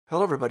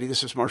Hello, everybody.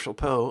 This is Marshall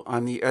Poe.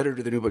 I'm the editor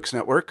of the New Books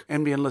Network.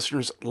 NBN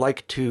listeners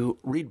like to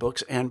read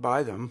books and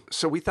buy them.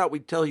 So we thought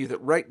we'd tell you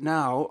that right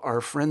now, our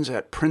friends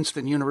at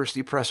Princeton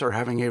University Press are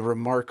having a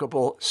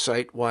remarkable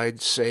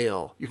site-wide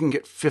sale. You can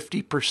get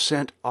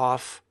 50%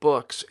 off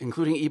books,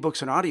 including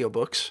ebooks and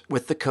audiobooks,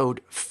 with the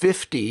code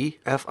 50,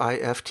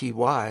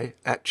 F-I-F-T-Y,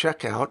 at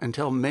checkout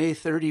until May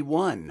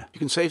 31. You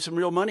can save some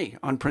real money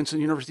on Princeton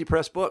University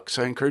Press books.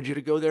 I encourage you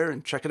to go there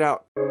and check it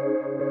out.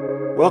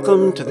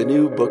 Welcome to the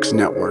New Books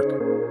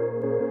Network.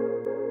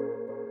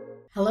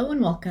 Hello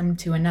and welcome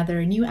to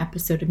another new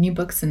episode of New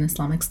Books in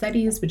Islamic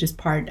Studies, which is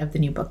part of the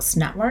New Books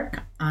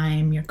Network.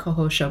 I'm your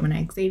co-host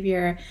Shobana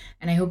Xavier,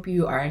 and I hope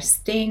you are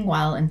staying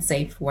well and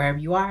safe wherever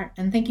you are,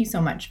 and thank you so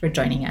much for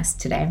joining us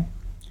today.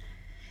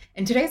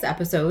 In today's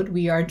episode,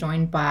 we are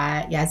joined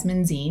by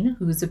Yasmin Zine,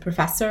 who is a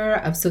professor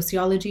of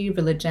sociology,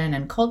 religion,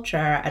 and culture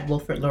at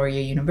Wilfrid Laurier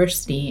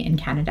University in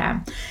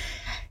Canada,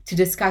 to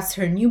discuss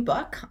her new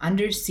book,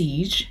 Under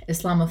Siege,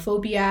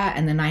 Islamophobia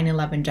and the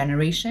 9/11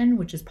 Generation,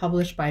 which is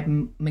published by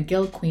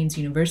McGill Queen's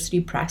University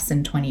Press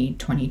in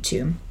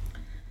 2022.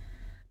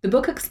 The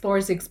book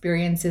explores the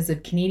experiences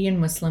of Canadian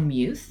Muslim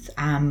youth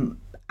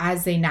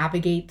as they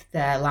navigate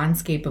the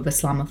landscape of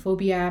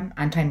Islamophobia,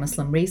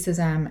 anti-Muslim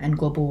racism, and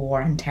global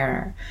war on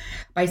terror.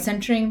 By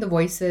centering the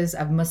voices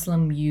of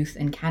Muslim youth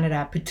in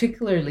Canada,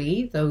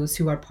 particularly those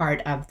who are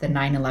part of the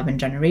 9/11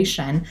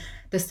 generation,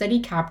 the study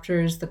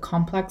captures the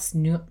complex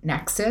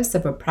nexus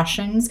of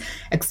oppressions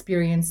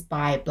experienced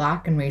by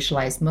Black and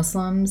racialized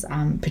Muslims,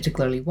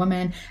 particularly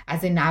women,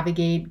 as they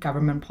navigate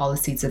government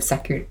policies of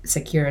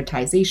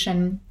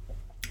securitization,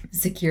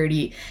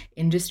 security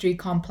industry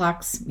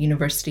complex,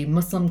 university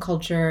Muslim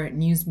culture,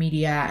 news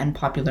media, and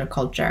popular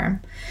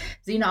culture.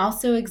 Zine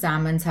also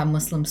examines how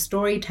Muslim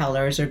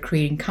storytellers are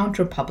creating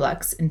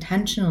counterpublics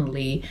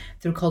intentionally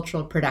through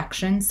cultural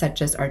productions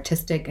such as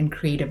artistic and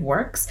creative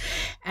works,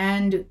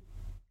 and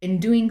in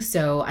doing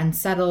so,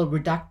 unsettle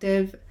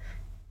reductive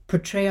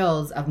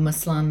portrayals of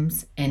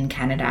Muslims in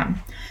Canada.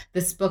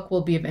 This book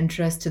will be of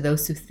interest to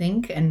those who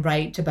think and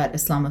write about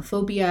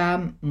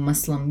Islamophobia,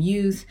 Muslim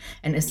youth,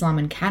 and Islam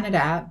in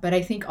Canada, but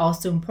I think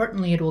also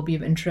importantly, it will be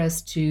of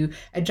interest to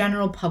a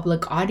general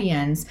public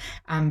audience,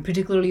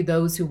 particularly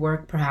those who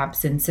work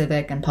perhaps in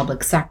civic and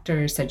public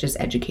sectors, such as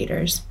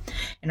educators.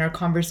 In our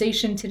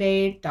conversation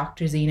today,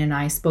 Dr. Zine and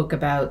I spoke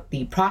about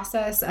the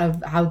process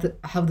of how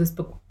this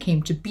book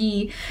came to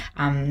be,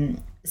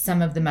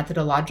 some of the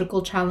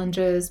methodological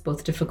challenges,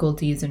 both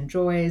difficulties and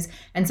joys,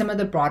 and some of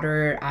the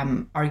broader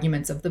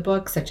arguments of the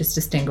book, such as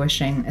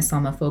distinguishing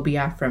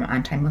Islamophobia from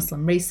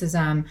anti-Muslim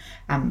racism,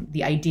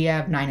 the idea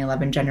of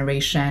 9/11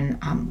 generation,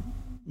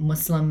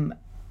 Muslim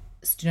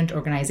student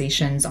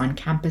organizations on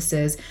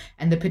campuses,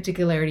 and the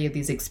particularity of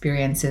these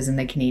experiences in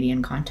the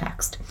Canadian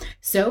context.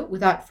 So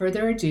without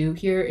further ado,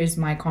 here is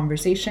my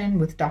conversation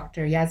with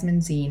Dr. Yasmin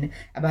Zine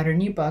about her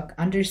new book,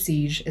 Under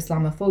Siege,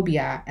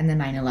 Islamophobia and the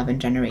 9/11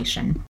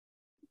 Generation.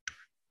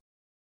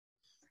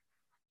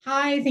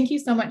 Hi, thank you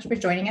so much for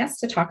joining us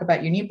to talk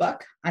about your new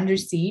book, Under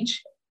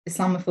Siege,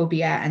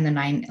 Islamophobia and the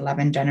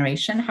 9/11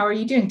 Generation. How are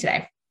you doing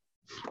today?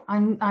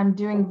 I'm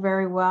doing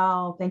very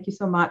well. Thank you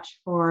so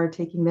much for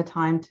taking the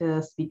time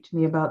to speak to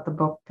me about the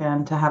book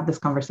and to have this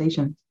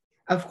conversation.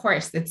 Of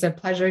course, it's a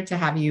pleasure to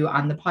have you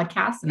on the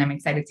podcast, and I'm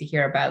excited to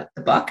hear about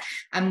the book.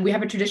 We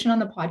have a tradition on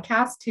the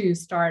podcast to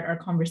start our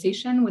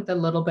conversation with a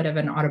little bit of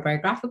an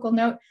autobiographical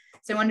note.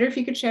 So I wonder if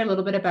you could share a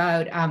little bit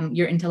about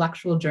your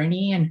intellectual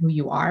journey and who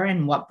you are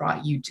and what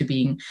brought you to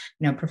being,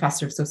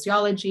 professor of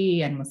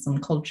sociology and Muslim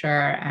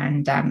culture,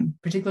 and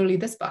particularly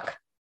this book.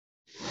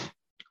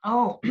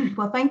 Oh,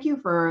 well, thank you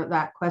for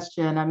that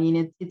question. I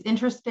mean, it's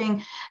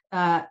interesting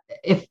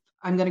if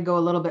I'm going to go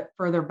a little bit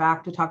further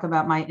back to talk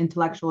about my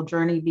intellectual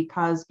journey,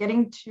 because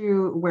getting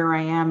to where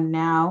I am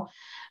now,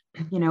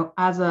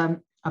 as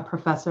a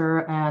professor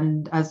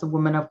and as a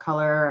woman of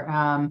color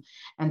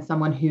and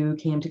someone who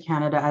came to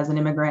Canada as an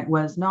immigrant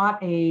was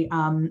not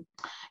an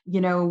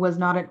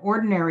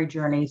ordinary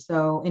journey.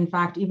 So in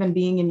fact, even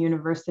being in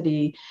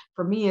university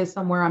for me is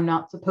somewhere I'm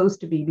not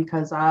supposed to be,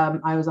 because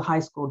I was a high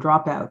school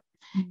dropout.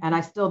 And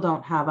I still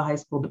don't have a high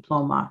school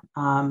diploma.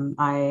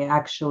 I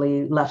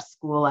actually left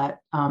school at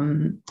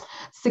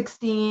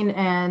 16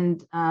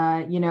 and,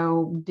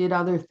 did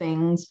other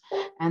things,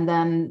 and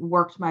then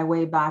worked my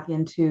way back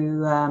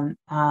into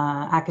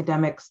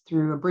academics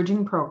through a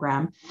bridging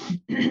program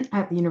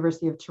at the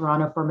University of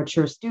Toronto for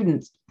mature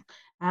students.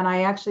 And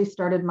I actually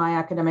started my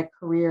academic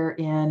career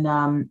in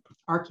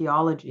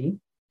archaeology.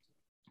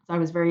 So I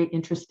was very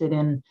interested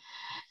in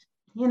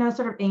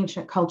sort of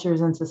ancient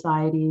cultures and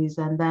societies.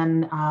 And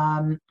then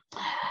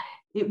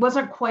it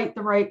wasn't quite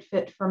the right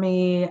fit for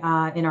me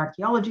in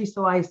archaeology.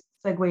 So I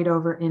segued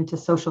over into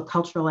social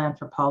cultural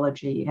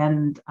anthropology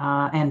and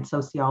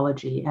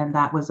sociology. And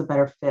that was a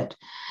better fit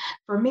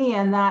for me.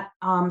 And that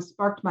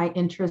sparked my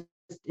interest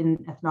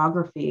in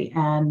ethnography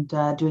and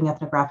doing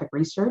ethnographic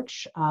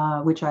research,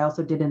 which I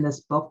also did in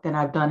this book, and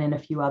I've done in a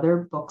few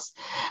other books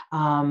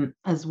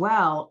as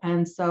well.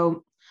 And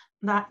so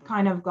that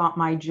kind of got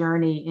my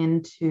journey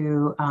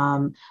into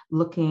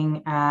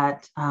looking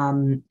at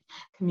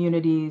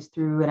communities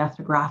through an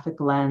ethnographic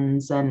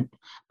lens. And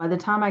by the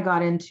time I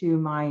got into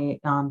my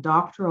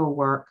doctoral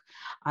work,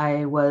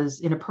 I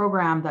was in a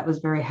program that was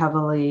very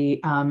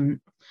heavily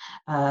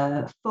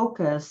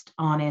focused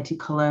on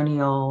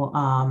anti-colonial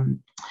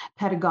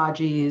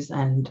pedagogies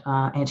and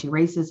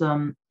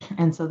anti-racism.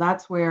 And so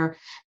that's where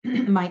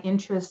my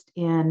interest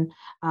in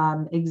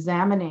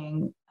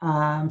examining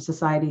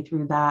society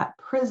through that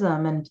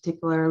prism, and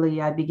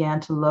particularly I began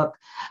to look,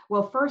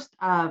 well, first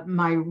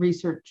my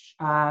research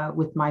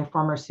with my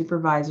former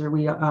supervisor,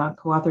 we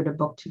co-authored a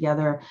book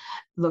together,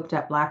 looked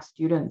at Black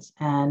students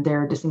and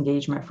their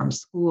disengagement from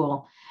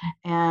school.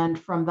 And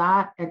from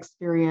that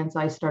experience,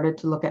 I started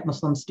to look at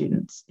Muslim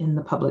students in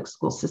the public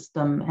school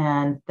system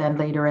and then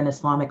later in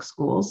Islamic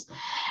schools.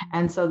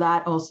 And so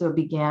that also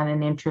began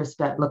an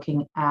interest at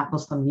looking at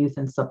Muslim youth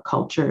and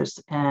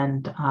subcultures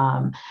and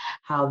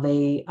how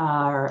they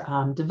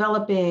are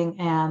developing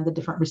and the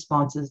different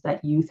responses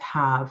that youth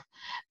have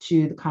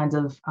to the kinds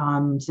of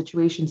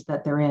situations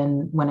that they're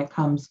in when it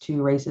comes to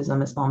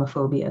racism,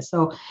 Islamophobia.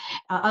 So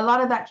a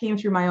lot of that came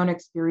through my own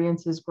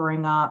experiences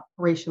growing up,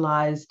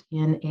 racialized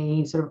in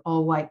a sort of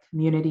all-white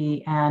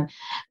community, and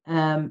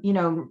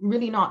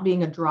really not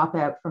being a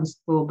dropout from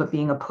school, but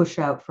being a push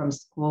out from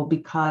school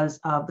because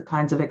of the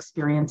kinds of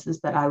experiences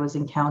that I was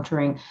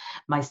encountering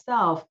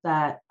myself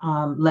that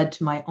led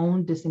to my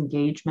own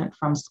disengagement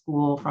from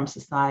school, from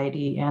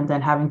society, and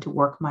then having to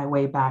work my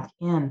way back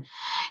in,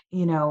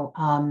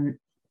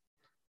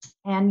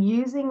 and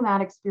using that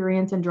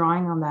experience and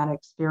drawing on that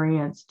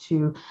experience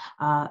to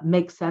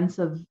make sense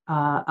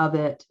of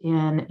it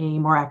in a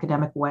more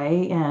academic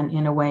way, and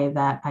in a way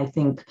that I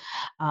think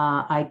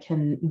I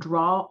can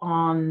draw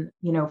on,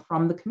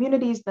 from the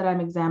communities that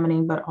I'm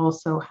examining, but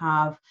also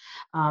have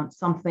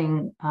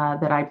something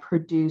that I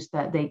produce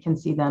that they can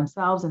see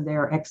themselves and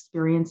their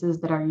experiences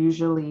that are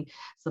usually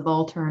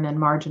subaltern and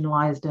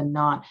marginalized and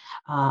not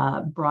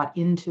brought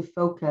into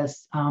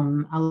focus,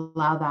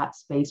 allow that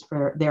space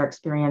for their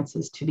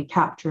experiences to be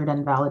captured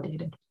and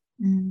validated.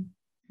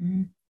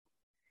 Mm-hmm.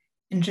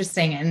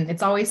 Interesting. And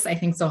it's always, I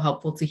think, so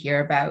helpful to hear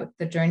about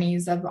the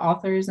journeys of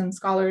authors and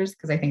scholars,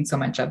 because I think so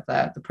much of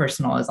the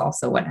personal is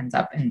also what ends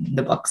up in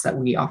the books that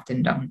we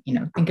often don't,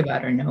 think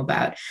about or know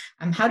about.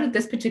 How did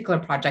this particular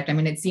project,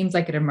 it seems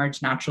like it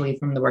emerged naturally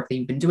from the work that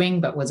you've been doing,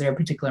 but was there a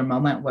particular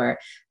moment where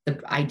the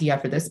idea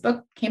for this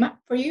book came up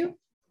for you?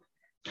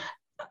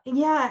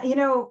 Yeah,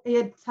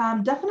 it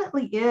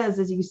definitely is,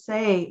 as you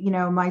say,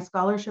 my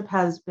scholarship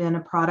has been a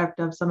product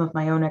of some of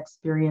my own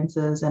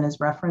experiences and is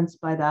referenced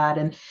by that.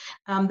 And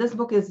this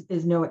book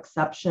is no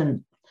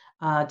exception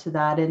to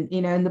that. And,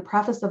 in the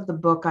preface of the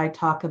book, I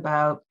talk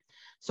about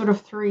sort of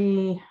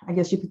three, I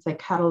guess you could say,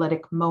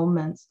 catalytic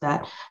moments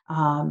that,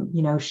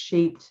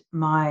 shaped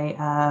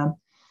my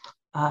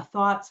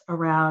thoughts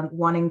around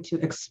wanting to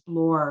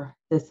explore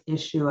this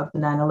issue of the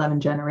 9/11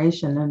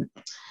 generation. And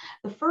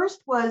the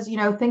first was,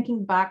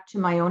 thinking back to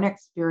my own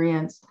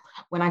experience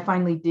when I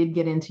finally did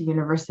get into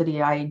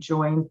university. I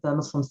joined the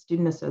Muslim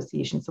Student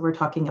Association. So we're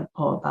talking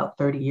about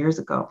 30 years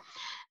ago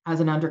as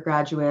an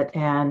undergraduate.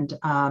 And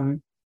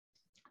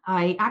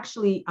I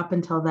actually, up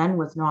until then,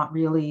 was not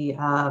really,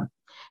 what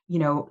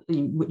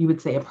you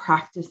would say a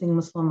practicing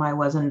Muslim. I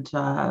wasn't,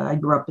 I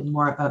grew up in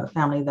more a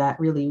family that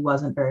really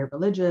wasn't very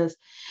religious.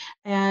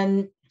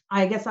 And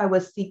I guess I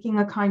was seeking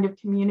a kind of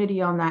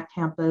community on that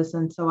campus.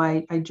 And so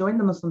I joined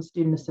the Muslim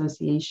Student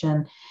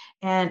Association,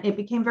 and it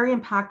became very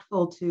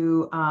impactful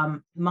to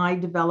my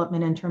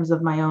development in terms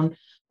of my own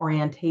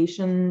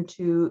orientation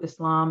to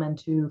Islam and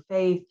to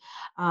faith,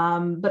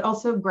 but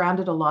also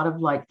grounded a lot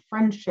of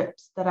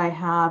friendships that I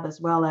have, as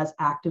well as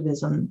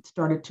activism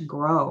started to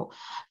grow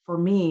for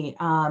me,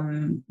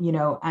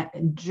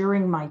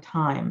 during my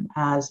time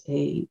as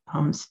a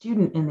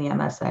student in the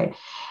MSA.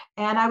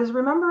 And I was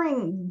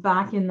remembering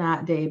back in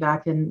that day,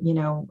 back in,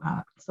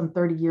 some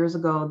 30 years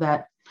ago,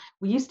 that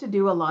we used to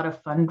do a lot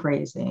of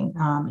fundraising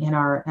in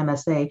our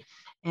MSA.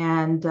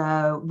 And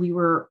we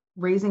were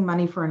raising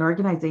money for an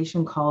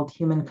organization called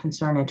Human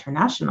Concern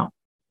International,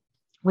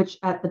 which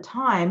at the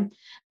time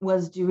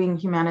was doing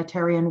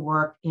humanitarian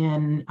work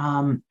in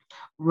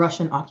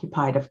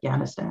Russian-occupied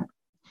Afghanistan.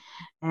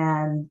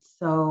 And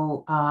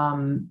so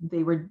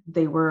they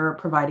were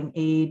providing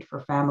aid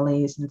for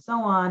families and so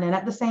on. And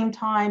at the same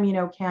time,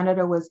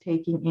 Canada was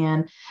taking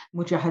in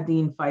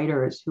Mujahideen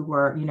fighters who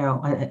were,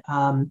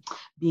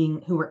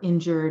 who were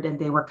injured, and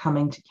they were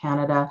coming to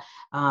Canada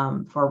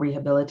for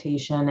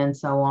rehabilitation and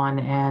so on.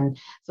 And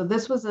so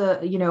this was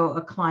a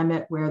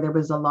climate where there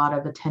was a lot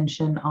of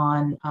attention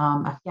on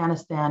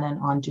Afghanistan and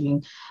on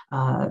doing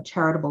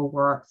charitable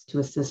works to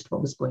assist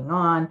what was going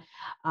on.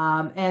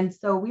 And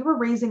so we were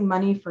raising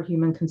money for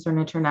Human Concern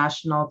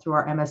International through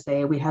our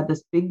MSA. We had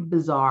this big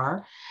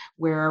bazaar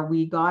where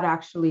we got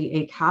actually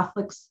a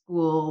Catholic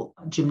school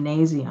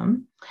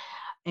gymnasium,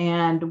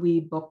 and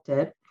we booked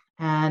it.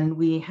 And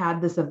we had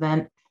this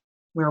event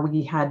where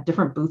we had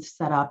different booths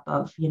set up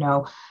of,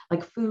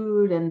 like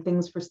food and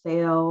things for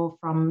sale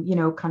from,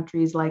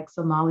 countries like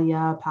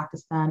Somalia,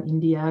 Pakistan,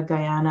 India,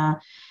 Guyana.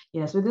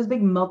 So this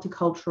big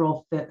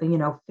multicultural,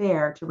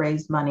 fair to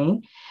raise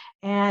money.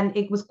 And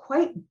it was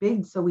quite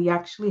big. So we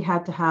actually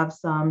had to have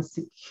some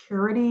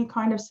security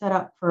kind of set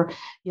up for,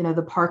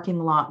 the parking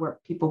lot where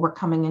people were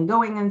coming and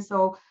going. And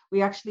so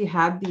we actually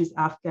had these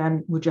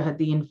Afghan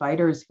Mujahideen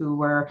fighters who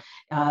were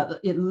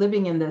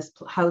living in this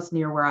house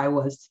near where I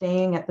was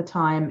staying at the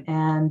time.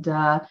 And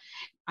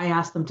I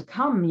asked them to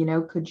come,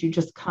 could you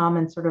just come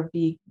and sort of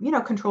be,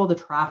 control the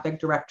traffic,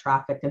 direct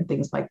traffic and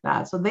things like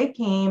that. So they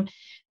came,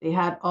 they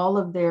had all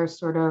of their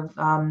sort of,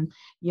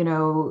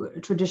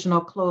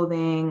 traditional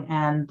clothing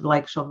and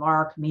like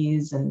shalwar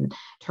kameez and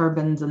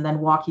turbans, and then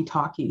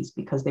walkie-talkies,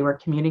 because they were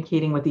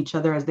communicating with each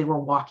other as they were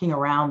walking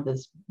around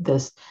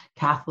this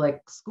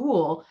Catholic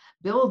school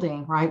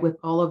building, right, with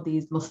all of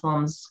these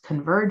Muslims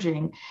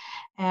converging.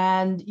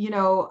 And,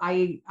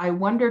 I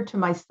wondered to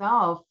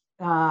myself,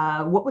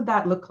 what would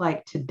that look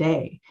like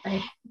today?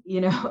 Right.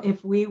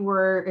 If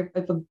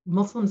a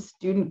Muslim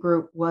student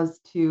group was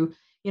to,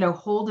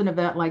 hold an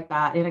event like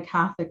that in a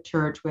Catholic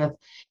church with,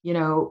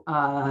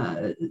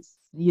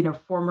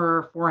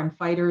 former foreign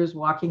fighters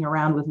walking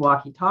around with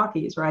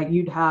walkie-talkies, right?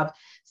 You'd have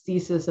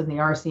CSIS and the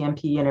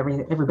RCMP and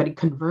everybody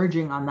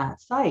converging on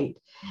that site.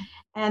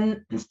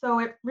 And so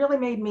it really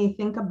made me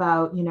think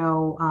about,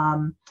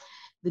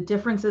 the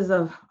differences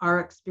of our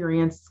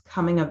experience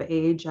coming of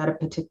age at a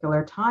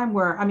particular time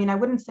where, I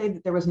wouldn't say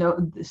that there was no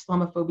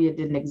Islamophobia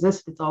didn't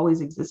exist. It's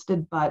always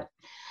existed, but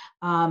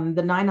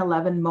the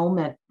 9/11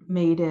 moment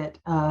made it,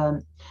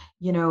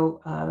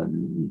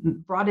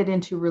 brought it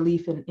into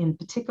relief in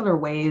particular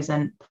ways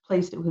and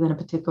placed it within a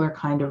particular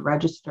kind of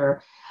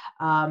register.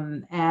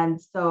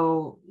 And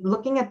so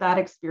looking at that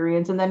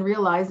experience and then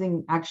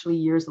realizing actually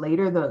years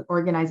later, the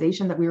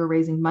organization that we were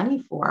raising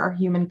money for,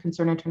 Human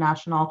Concern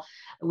International,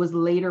 was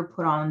later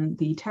put on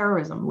the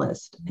terrorism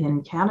list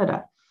in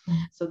Canada.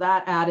 So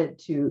that added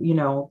to,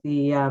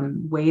 the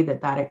way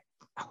that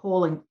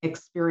whole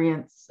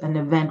experience and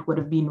event would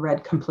have been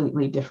read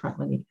completely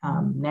differently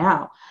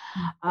now.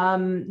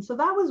 So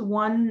that was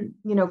one,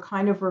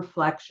 kind of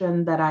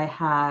reflection that I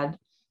had,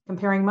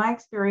 comparing my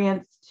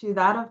experience to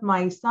that of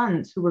my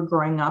sons who were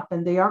growing up,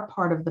 and they are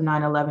part of the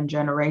 9/11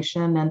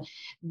 generation, and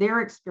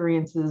their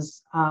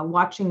experiences,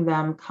 watching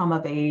them come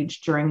of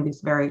age during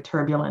this very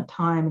turbulent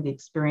time, and the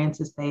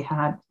experiences they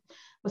had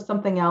was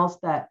something else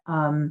that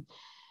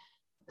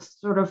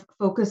sort of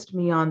focused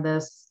me on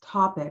this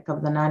topic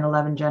of the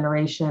 9/11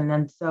 generation.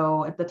 And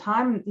so at the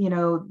time,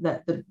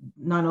 that the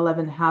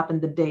 9/11 happened,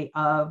 the day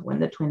of when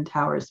the Twin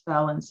Towers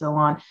fell and so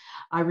on,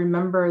 I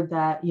remember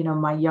that,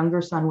 my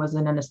younger son was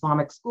in an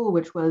Islamic school,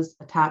 which was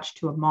attached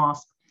to a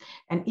mosque.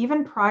 And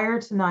even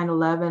prior to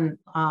 9/11,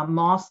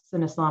 mosques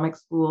and Islamic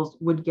schools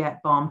would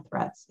get bomb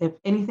threats. If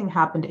anything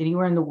happened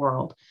anywhere in the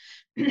world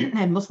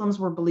and Muslims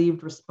were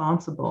believed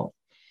responsible,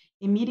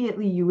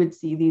 immediately you would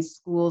see these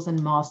schools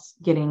and mosques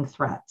getting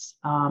threats.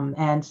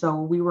 And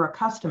so we were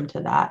accustomed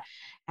to that.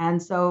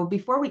 And so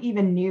before we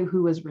even knew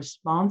who was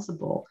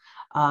responsible,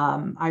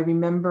 I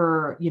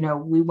remember,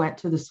 we went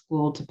to the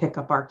school to pick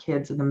up our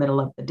kids in the middle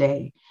of the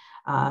day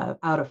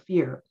out of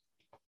fear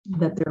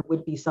that there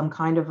would be some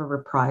kind of a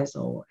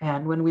reprisal.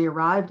 And when we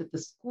arrived at the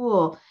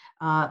school,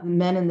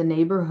 men in the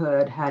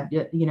neighborhood had,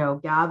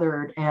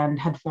 gathered and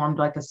had formed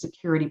like a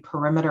security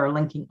perimeter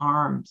linking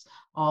arms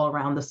all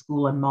around the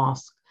school and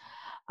mosque.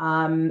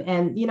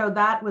 And,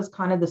 that was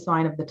kind of the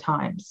sign of the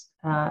times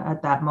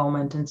at that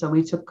moment. And so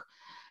we took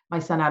my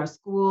son out of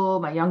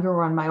school, my younger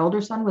one, my older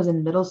son was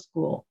in middle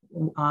school,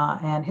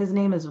 and his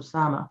name is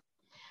Osama.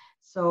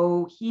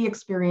 So he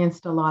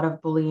experienced a lot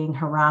of bullying,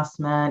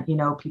 harassment,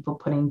 people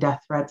putting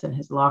death threats in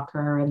his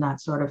locker and that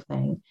sort of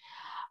thing.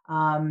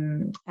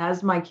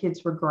 As my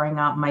kids were growing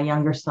up, my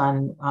younger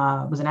son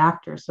was an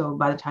actor. So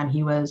by the time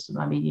he was,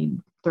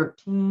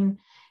 13,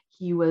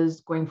 he was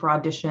going for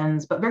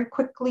auditions, but very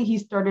quickly he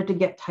started to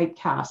get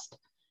typecast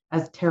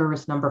as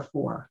terrorist number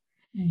 4.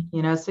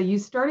 So you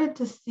started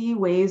to see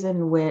ways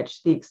in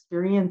which the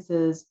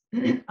experiences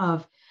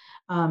of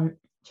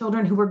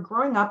children who were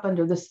growing up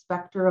under the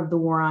specter of the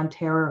war on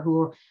terror,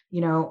 who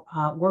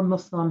were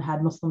Muslim,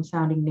 had Muslim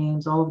sounding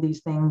names, all of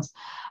these things,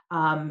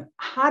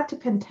 had to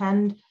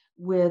contend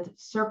with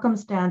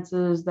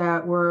circumstances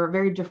that were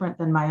very different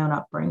than my own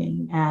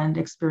upbringing and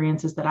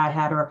experiences that I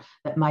had or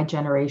that my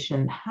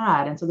generation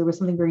had. And so there was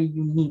something very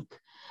unique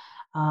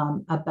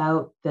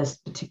about this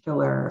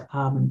particular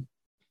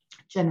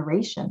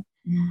generation.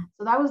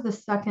 So that was the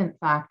second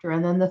factor.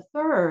 And then the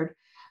third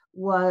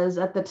was,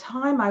 at the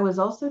time I was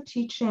also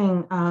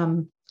teaching,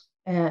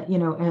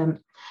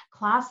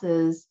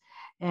 classes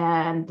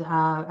and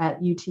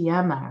at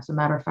UTM, as a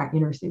matter of fact,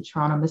 University of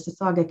Toronto,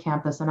 Mississauga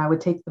campus, and I would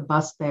take the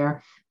bus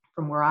there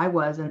from where I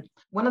was. And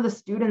one of the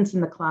students in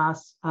the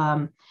class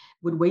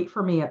would wait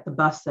for me at the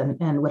bus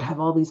and would have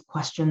all these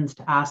questions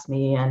to ask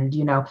me. And,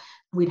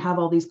 we'd have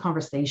all these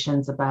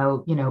conversations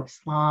about,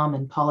 Islam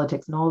and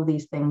politics and all of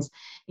these things.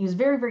 He was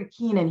very, very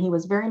keen, and he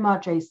was very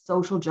much a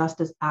social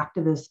justice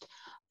activist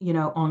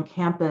on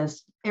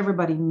campus,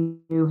 everybody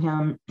knew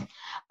him.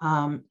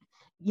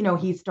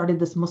 He started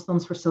this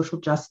Muslims for Social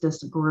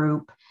Justice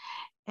group.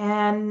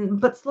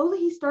 But slowly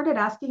he started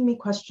asking me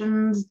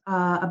questions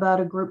about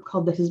a group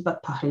called the Hizb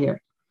ut-Tahrir.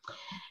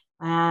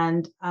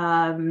 And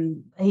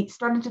he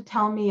started to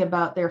tell me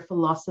about their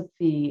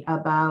philosophy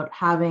about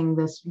having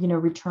this,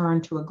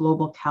 return to a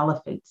global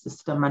caliphate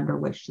system under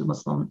which the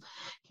Muslim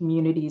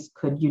communities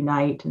could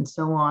unite and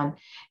so on.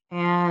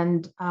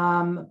 And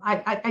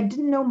I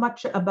didn't know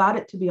much about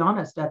it, to be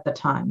honest, at the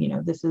time.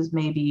 This is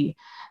maybe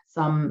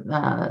some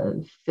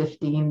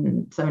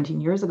 15, 17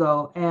 years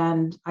ago.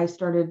 And I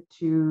started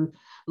to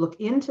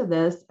look into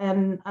this.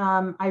 And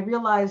I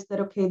realized that,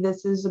 okay,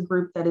 this is a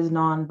group that is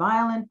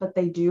nonviolent, but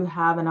they do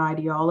have an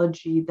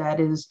ideology that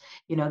is,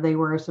 they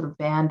were sort of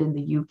banned in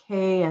the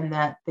UK, and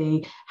that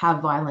they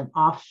have violent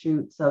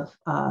offshoots of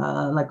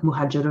like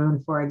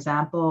Muhajirun, for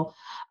example.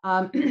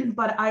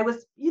 But I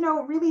was,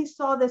 really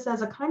saw this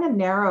as a kind of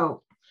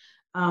narrow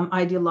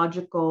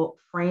ideological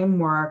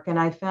framework. And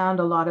I found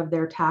a lot of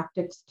their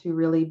tactics to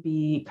really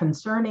be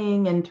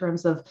concerning in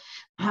terms of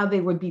how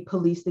they would be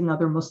policing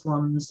other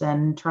Muslims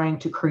and trying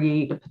to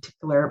create a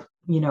particular,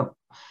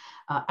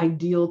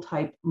 ideal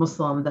type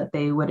Muslim that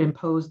they would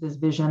impose this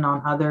vision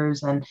on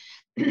others. And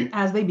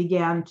as they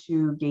began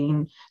to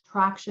gain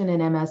traction in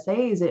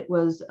MSAs, it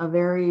was a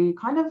very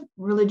kind of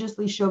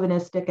religiously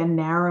chauvinistic and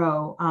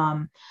narrow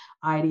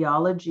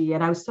ideology.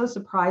 And I was so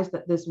surprised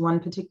that this one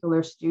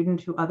particular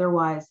student, who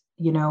otherwise,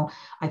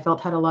 I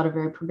felt had a lot of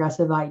very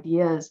progressive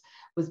ideas,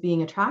 was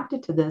being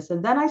attracted to this.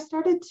 And then I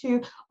started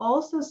to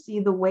also see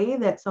the way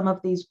that some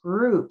of these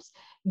groups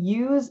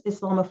use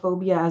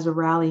Islamophobia as a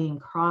rallying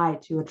cry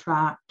to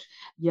attract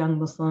young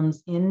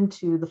Muslims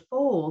into the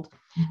fold,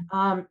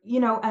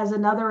 as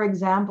another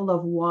example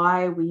of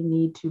why we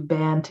need to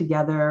band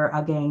together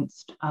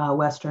against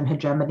Western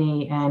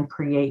hegemony and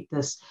create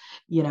this,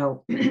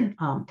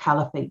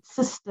 caliphate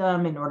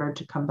system in order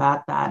to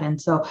combat that.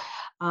 And so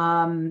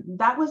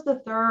that was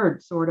the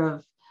third sort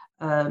of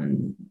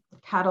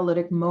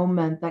catalytic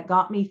moment that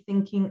got me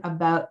thinking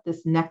about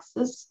this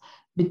nexus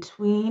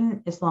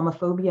between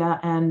Islamophobia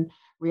and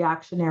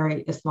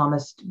reactionary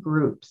Islamist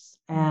groups.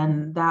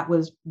 And that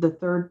was the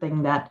third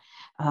thing that,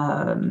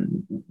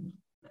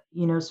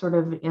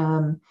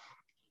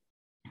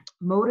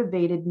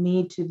 motivated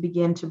me to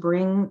begin to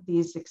bring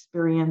these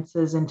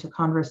experiences into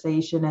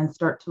conversation and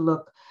start to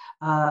look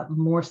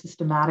more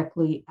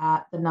systematically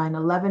at the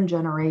 9/11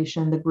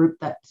 generation, the group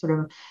that sort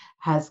of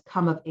has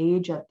come of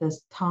age at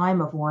this time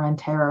of war and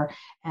terror,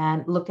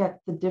 and look at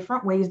the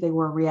different ways they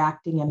were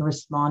reacting and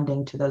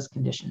responding to those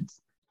conditions.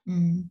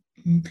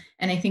 Mm-hmm.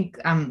 And I think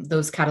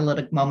those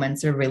catalytic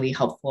moments are really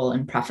helpful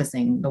in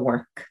prefacing the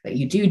work that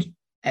you do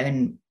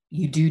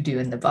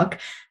in the book.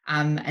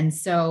 And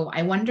so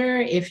I wonder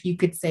if you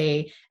could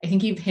say, I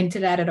think you've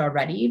hinted at it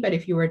already, but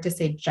if you were to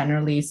say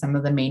generally some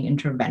of the main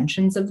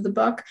interventions of the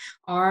book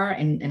are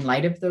in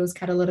light of those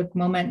catalytic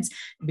moments,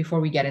 before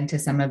we get into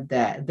some of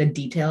the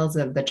details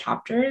of the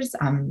chapters,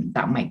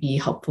 that might be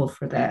helpful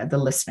for the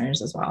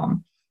listeners as well.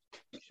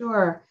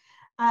 Sure.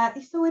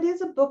 So it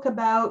is a book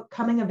about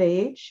coming of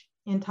age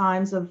in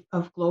times of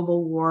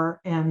global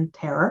war and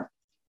terror,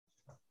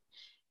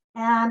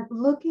 and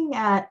looking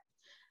at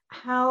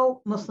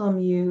how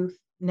Muslim youth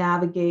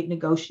navigate,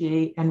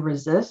 negotiate, and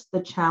resist the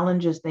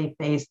challenges they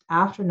faced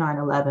after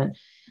 9/11,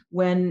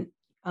 when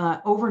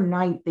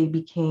overnight they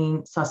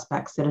became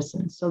suspect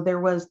citizens. So there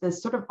was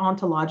this sort of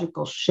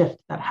ontological shift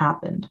that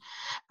happened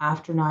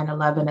after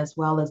 9/11, as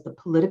well as the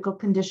political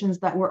conditions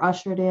that were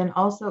ushered in,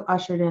 also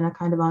ushered in a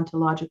kind of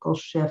ontological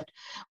shift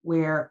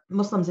where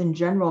Muslims in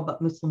general,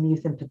 but Muslim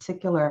youth in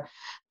particular,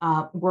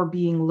 were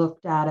being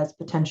looked at as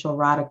potential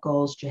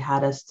radicals,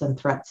 jihadists, and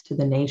threats to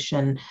the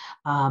nation.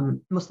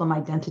 Muslim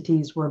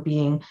identities were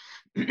being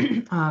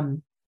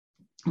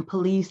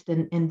policed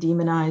and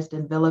demonized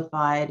and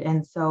vilified.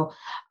 And so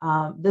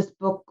this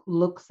book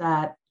looks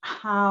at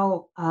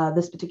how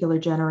this particular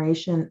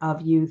generation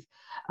of youth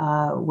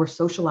were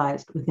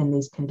socialized within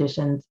these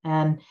conditions.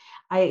 And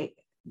I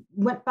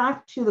went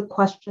back to the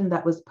question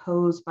that was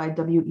posed by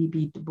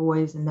W.E.B. Du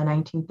Bois in the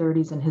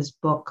 1930s in his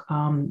book,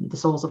 The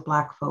Souls of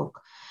Black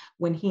Folk,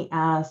 when he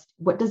asked,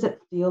 what does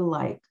it feel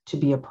like to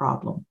be a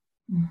problem?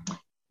 Mm-hmm.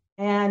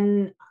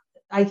 And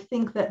I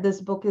think that this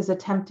book is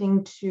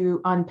attempting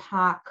to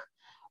unpack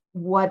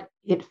what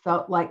it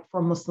felt like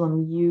for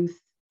Muslim youth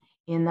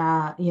in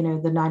the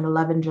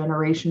 9/11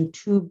 generation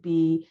to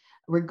be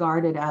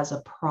regarded as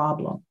a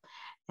problem,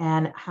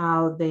 and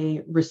how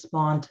they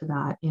respond to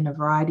that in a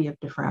variety of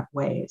different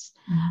ways.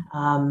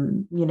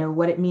 Mm-hmm.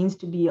 What it means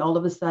to be all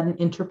of a sudden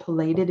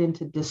interpolated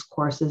into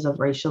discourses of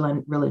racial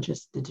and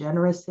religious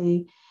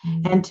degeneracy,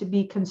 mm-hmm. and to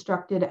be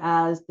constructed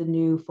as the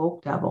new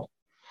folk devil.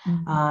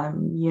 Mm-hmm.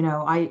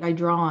 I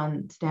draw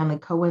on Stanley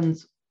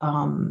Cohen's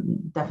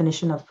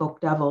definition of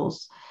folk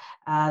devils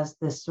as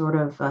this sort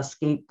of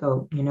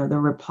scapegoat, the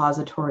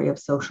repository of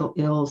social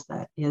ills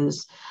that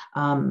is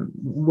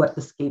what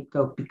the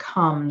scapegoat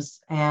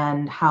becomes,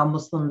 and how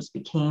Muslims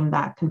became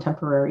that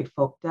contemporary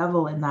folk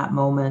devil in that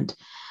moment.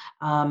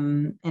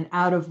 and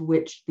out of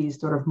which these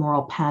sort of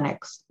moral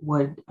panics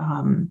would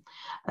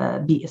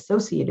be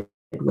associated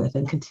with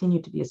and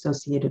continue to be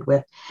associated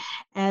with.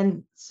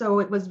 And so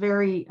it was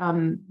very,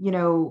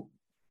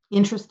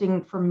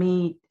 interesting for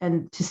me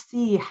and to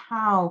see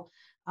how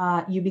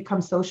you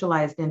become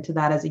socialized into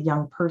that as a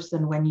young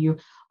person when you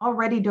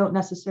already don't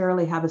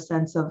necessarily have a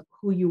sense of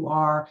who you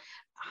are,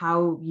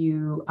 how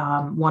you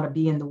want to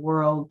be in the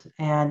world,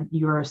 and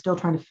you're still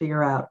trying to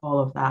figure out all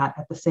of that.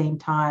 At the same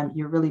time,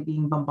 you're really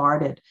being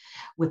bombarded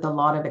with a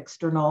lot of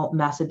external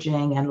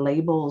messaging and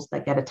labels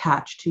that get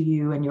attached to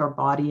you and your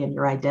body and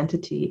your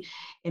identity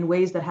in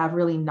ways that have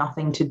really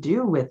nothing to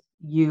do with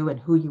you and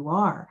who you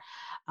are.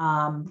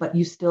 But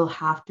you still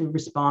have to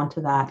respond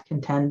to that,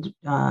 contend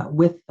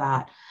with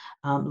that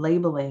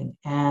labeling,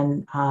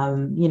 and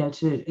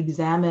to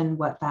examine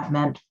what that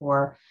meant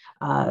for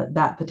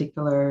that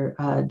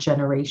particular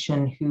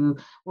generation who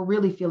were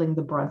really feeling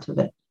the brunt of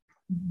it.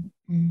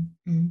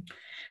 Mm-hmm.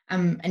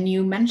 And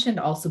you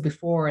mentioned also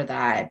before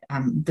that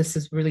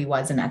this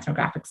was an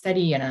ethnographic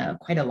study and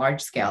quite a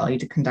large scale. You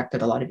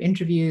conducted a lot of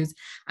interviews.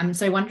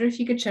 So I wonder if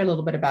you could share a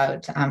little bit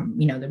about,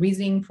 the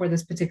reasoning for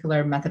this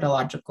particular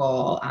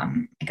methodological,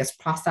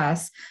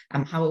 process,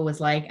 how it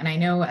was like. And I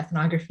know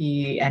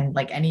ethnography and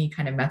like any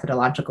kind of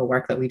methodological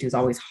work that we do is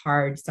always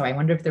hard. So I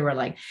wonder if there were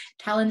like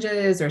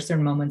challenges or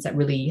certain moments that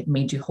really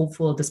made you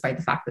hopeful, despite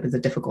the fact that it's a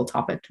difficult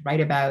topic to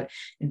write about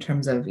in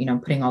terms of,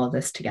 putting all of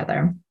this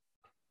together.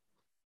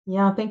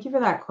 Yeah, thank you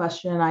for that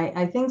question.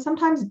 I think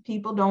sometimes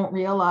people don't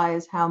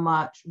realize how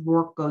much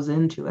work goes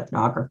into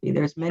ethnography.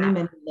 There's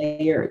many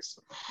layers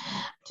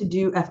to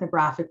do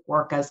ethnographic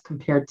work as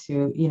compared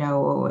to,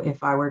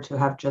 if I were to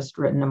have just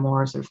written a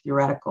more sort of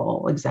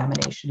theoretical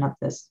examination of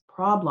this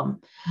problem.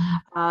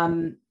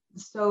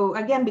 So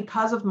again,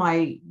 because of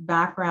my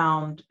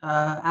background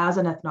as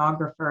an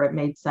ethnographer, it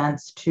made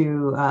sense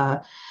to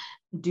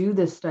do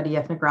this study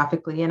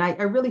ethnographically. And I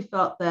really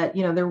felt that,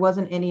 there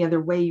wasn't any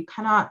other way. You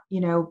cannot,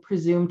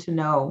 presume to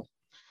know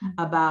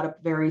about a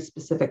very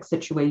specific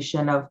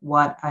situation of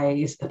what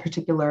a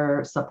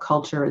particular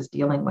subculture is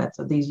dealing with.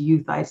 So these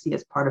youth I see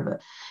as part of a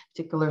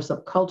particular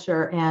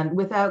subculture, and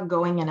without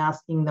going and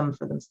asking them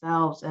for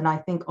themselves. And I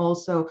think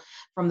also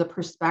from the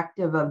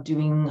perspective of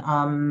doing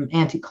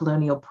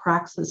anti-colonial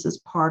praxis as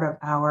part of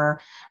our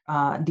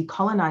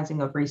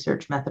decolonizing of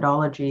research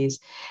methodologies,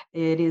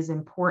 it is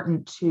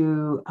important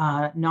to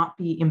not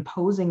be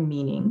imposing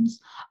meanings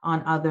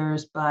on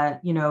others,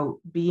 but,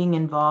 being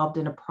involved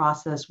in a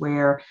process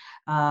where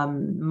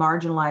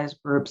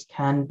marginalized groups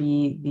can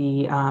be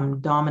the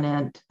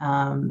dominant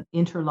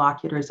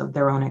interlocutors of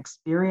their own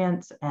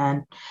experience,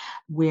 and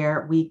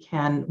where we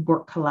can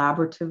work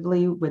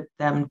collaboratively with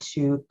them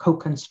to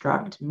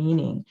co-construct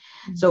meaning.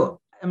 Mm-hmm. So,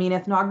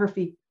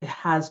 ethnography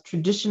has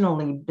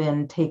traditionally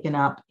been taken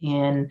up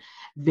in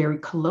very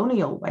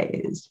colonial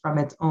ways from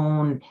its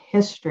own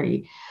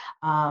history,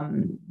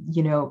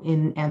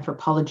 in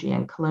anthropology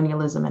and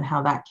colonialism and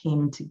how that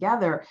came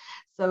together.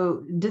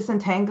 So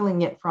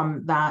disentangling it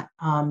from that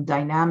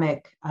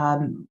dynamic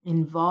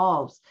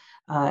involves,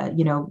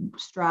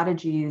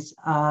 strategies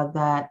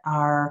that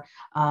are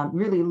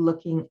really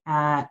looking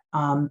at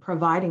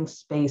providing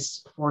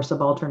space for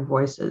subaltern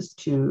voices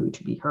to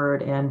be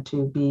heard, and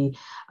to be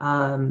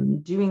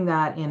doing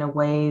that in a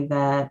way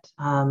that,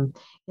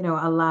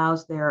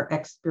 allows their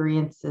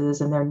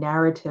experiences and their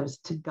narratives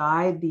to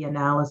guide the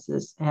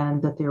analysis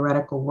and the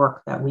theoretical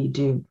work that we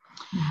do.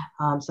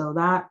 So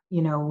that,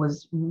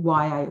 was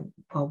why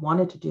I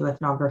wanted to do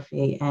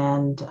ethnography.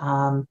 And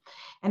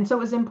so it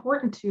was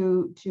important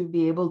to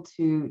be able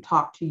to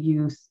talk to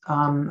youth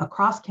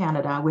across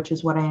Canada, which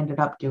is what I ended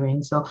up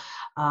doing. So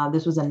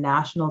this was a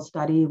national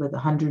study with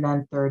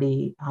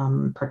 130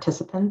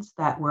 participants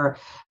that were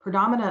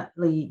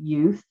predominantly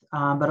youth,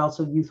 but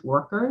also youth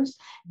workers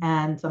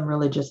and some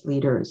religious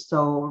leaders.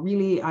 So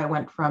really, I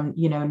went from,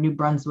 New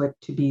Brunswick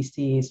to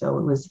BC. So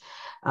it was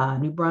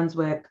New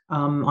Brunswick,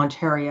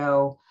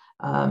 Ontario,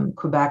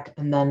 Quebec,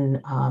 and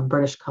then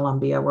British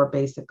Columbia were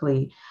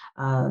basically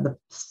the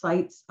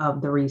sites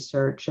of the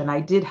research. And I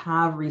did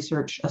have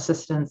research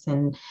assistants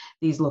in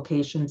these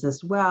locations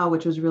as well,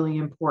 which was really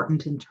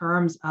important in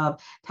terms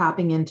of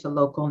tapping into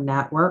local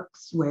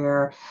networks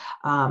where,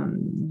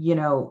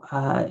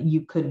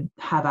 you could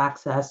have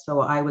access.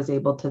 So I was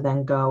able to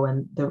then go,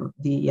 and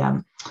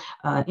the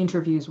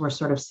interviews were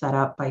sort of set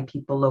up by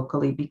people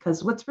locally,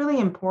 because what's really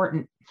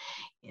important,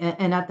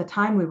 and at the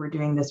time we were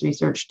doing this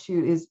research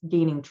too, is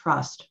gaining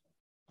trust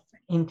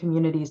in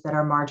communities that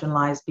are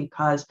marginalized,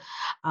 because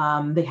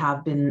they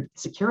have been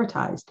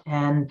securitized.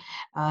 And,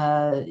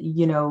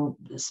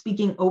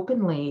 speaking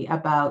openly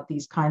about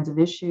these kinds of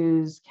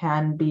issues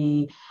can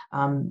be,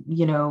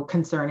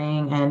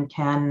 concerning, and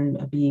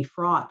can be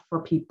fraught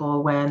for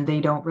people when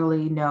they don't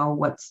really know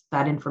what's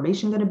that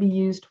information going to be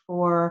used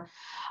for.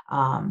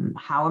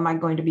 How am I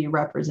going to be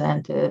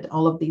represented?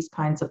 All of these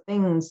kinds of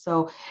things.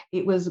 So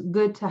it was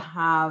good to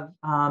have,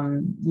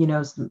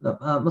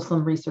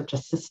 Muslim research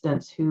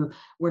assistants who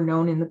were known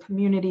known in the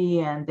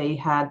community and they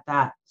had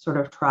that sort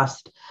of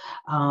trust,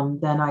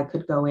 then I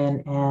could go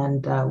in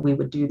and we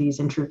would do these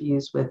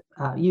interviews with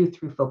youth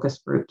through focus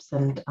groups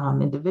and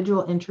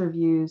individual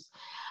interviews.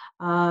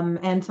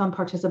 And some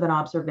participant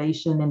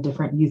observation in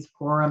different youth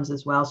forums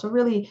as well. So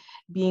really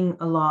being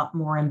a lot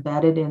more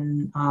embedded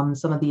in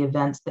some of the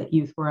events that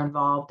youth were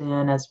involved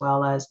in, as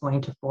well as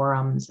going to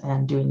forums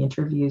and doing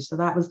interviews. So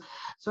that was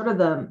sort of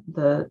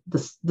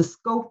the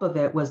scope of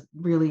it was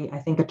really, I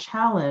think, a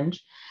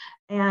challenge.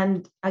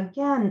 And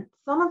again,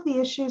 some of the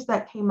issues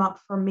that came up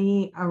for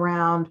me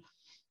around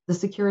the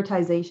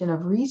securitization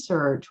of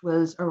research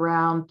was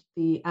around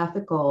the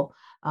ethical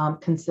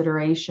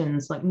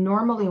considerations. Like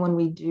normally when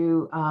we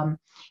do,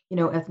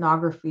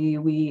 ethnography,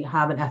 we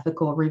have an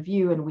ethical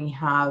review and we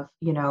have,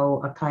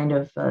 a kind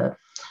of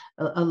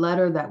a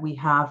letter that we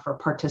have for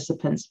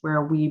participants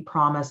where we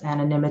promise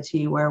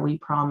anonymity, where we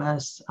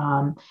promise,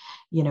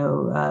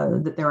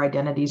 that their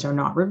identities are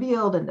not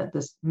revealed and that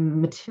this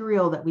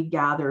material that we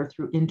gather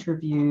through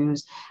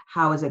interviews,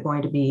 how is it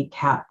going to be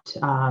kept?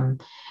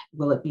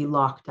 Will it be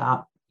locked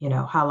up?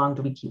 How long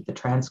do we keep the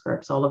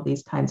transcripts, all of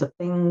these kinds of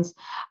things.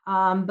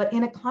 But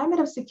in a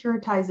climate of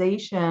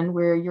securitization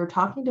where you're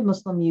talking to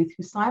Muslim youth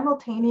who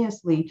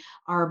simultaneously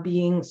are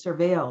being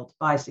surveilled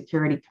by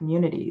security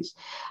communities,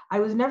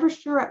 I was never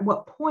sure at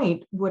what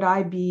point would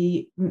I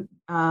be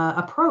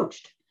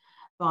approached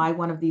by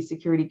one of these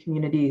security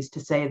communities to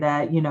say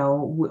that,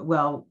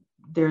 well,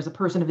 there's a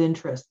person of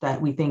interest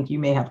that we think you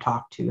may have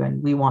talked to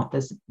and we want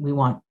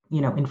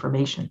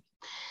information.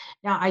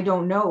 Now, I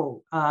don't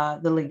know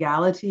the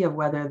legality of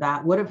whether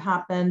that would have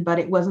happened, but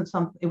it was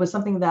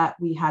something that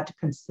we had to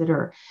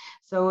consider.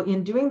 So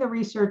in doing the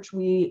research,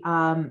 we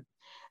didn't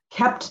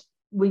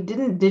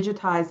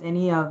digitize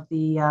any of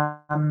the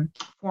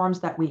forms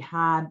that we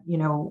had.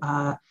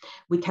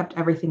 We kept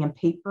everything in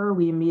paper.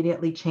 We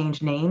immediately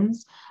changed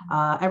names.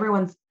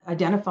 Everyone's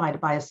identified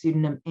by a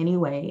pseudonym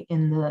anyway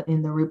in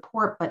the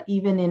report, but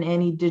even in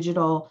any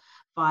digital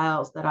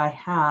files that I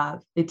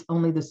have, it's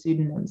only the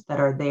pseudonyms that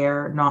are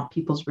there, not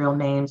people's real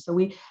names. So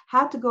we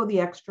had to go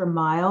the extra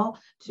mile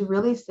to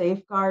really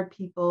safeguard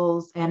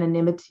people's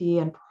anonymity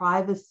and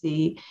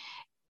privacy,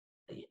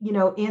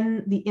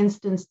 in the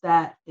instance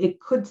that it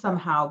could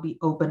somehow be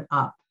opened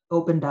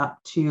up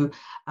to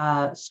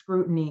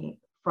scrutiny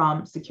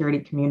from security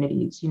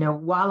communities.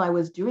 While I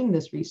was doing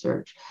this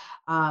research,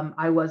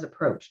 I was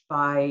approached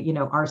by,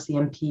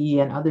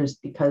 RCMP and others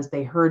because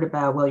they heard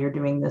about, well, you're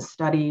doing this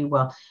study.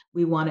 Well,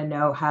 we want to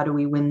know, how do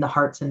we win the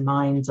hearts and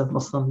minds of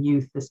Muslim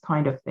youth, this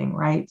kind of thing,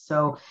 right?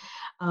 So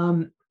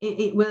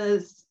it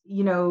was,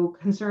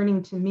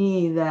 concerning to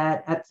me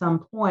that at some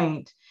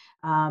point,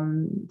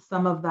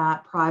 some of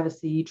that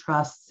privacy,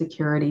 trust,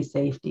 security,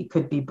 safety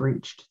could be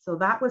breached. So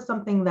that was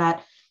something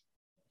that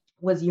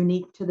was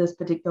unique to this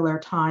particular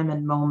time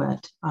and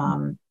moment.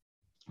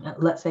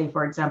 Let's say,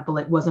 for example,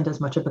 it wasn't as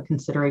much of a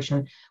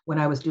consideration when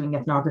I was doing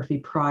ethnography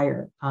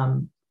prior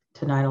to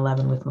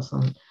 9/11 with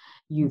Muslim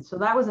youth. So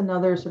that was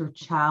another sort of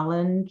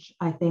challenge,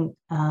 I think,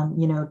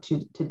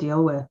 to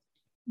deal with.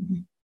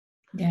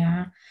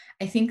 Yeah,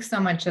 I think so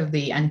much of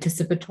the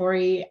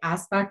anticipatory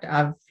aspect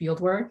of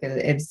fieldwork,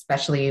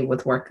 especially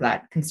with work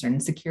that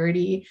concerns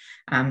security,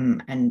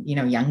 and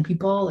young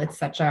people, it's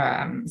such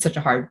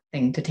a hard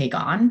thing to take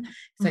on.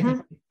 So I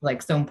think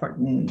it's so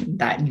important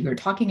that you're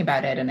talking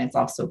about it, and it's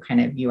also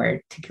kind of you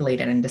articulate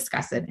it and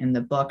discuss it in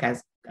the book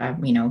as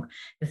the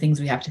things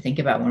we have to think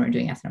about when we're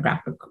doing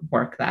ethnographic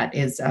work that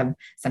is of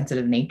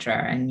sensitive nature,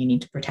 and you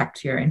need to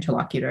protect your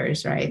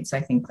interlocutors, right? So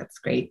I think that's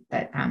great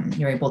that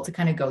you're able to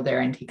kind of go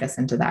there and take us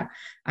into that,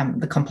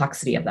 the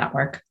complexity of that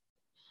work.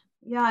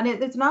 Yeah, and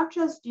it's not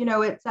just,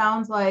 it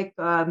sounds like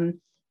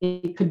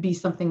it could be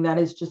something that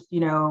is just,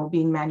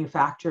 being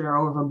manufactured or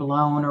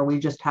overblown, or we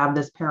just have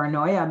this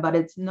paranoia, but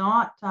it's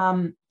not.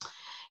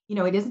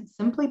 It isn't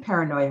simply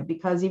paranoia,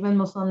 because even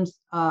Muslim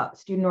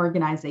student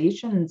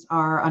organizations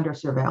are under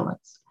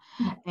surveillance.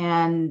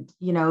 And,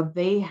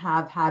 they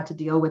have had to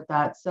deal with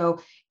that. So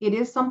it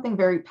is something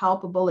very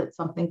palpable. It's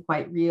something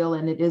quite real.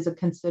 And it is a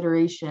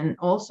consideration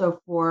also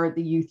for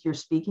the youth you're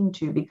speaking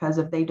to, because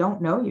if they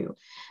don't know you,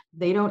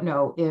 they don't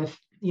know if,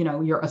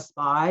 you're a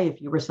spy, if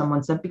you were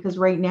someone sent, because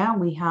right now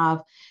we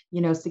have,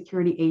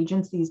 security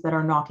agencies that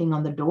are knocking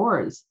on the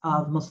doors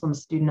of Muslim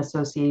Student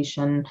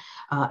Association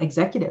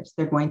executives.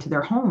 They're going to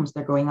their homes,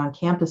 they're going on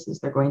campuses,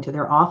 they're going to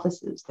their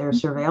offices, they're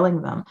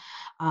surveilling them.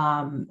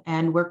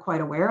 And we're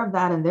quite aware of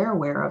that, and they're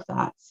aware of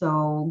that.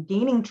 So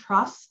gaining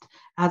trust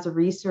as a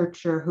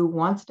researcher who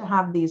wants to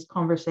have these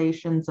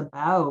conversations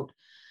about,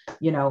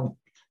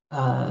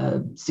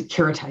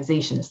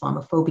 securitization,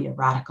 Islamophobia,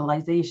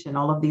 radicalization,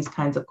 all of these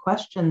kinds of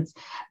questions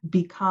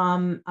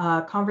become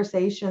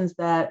conversations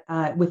that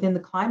within the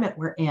climate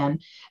we're in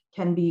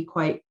can be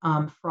quite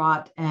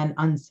fraught and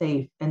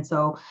unsafe. And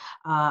so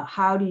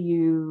how do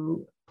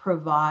you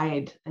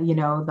provide,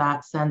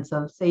 that sense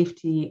of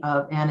safety,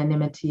 of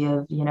anonymity,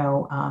 of,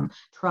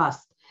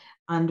 trust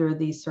under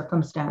these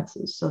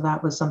circumstances? So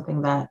that was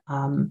something that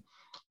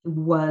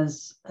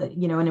was,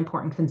 an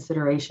important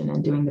consideration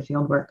in doing the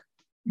fieldwork.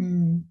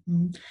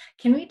 Mm-hmm.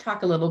 Can we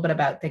talk a little bit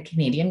about the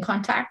Canadian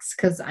context?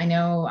 Because I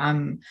know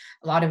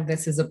a lot of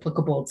this is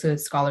applicable to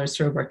scholars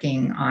who are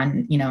working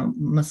on,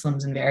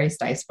 Muslims in various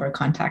diaspora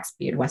contexts,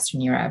 be it Western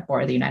Europe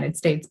or the United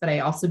States. But I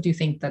also do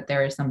think that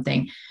there is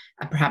something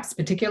perhaps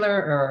particular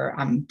or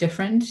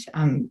different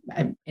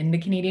in the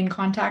Canadian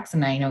context.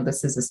 And I know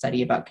this is a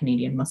study about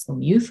Canadian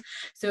Muslim youth.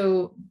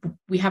 So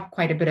we have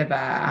quite a bit of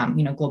a,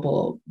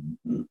 global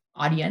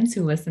audience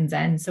who listens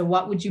in. So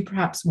what would you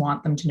perhaps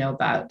want them to know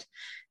about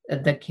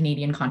the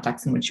Canadian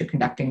context in which you're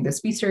conducting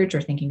this research,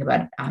 or thinking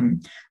about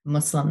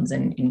Muslims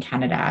in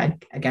Canada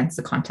against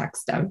the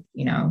context of,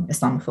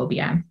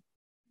 Islamophobia?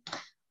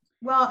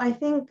 Well, I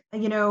think,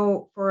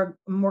 for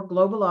a more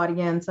global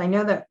audience, I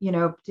know that,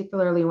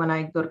 particularly when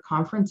I go to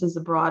conferences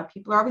abroad,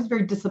 people are always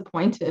very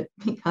disappointed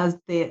because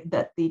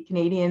that the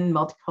Canadian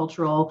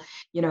multicultural,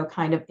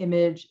 kind of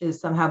image is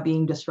somehow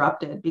being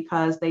disrupted,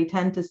 because they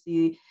tend to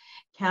see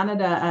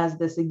Canada as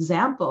this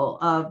example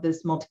of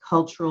this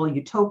multicultural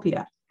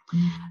utopia.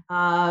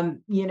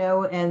 And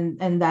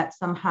that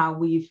somehow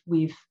we've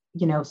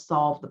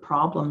solved the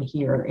problem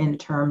here in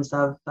terms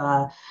of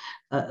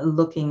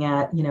looking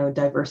at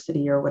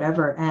diversity or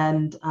whatever.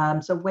 And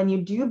so when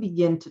you do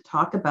begin to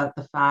talk about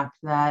the fact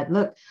that,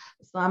 look,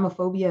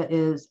 Islamophobia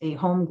is a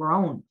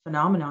homegrown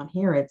phenomenon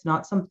here. It's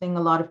not something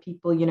a lot of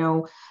people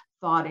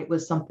thought it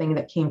was something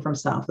that came from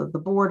south of the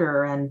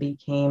border and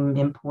became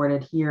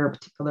imported here,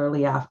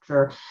 particularly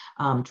after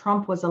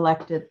Trump was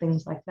elected,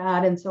 things like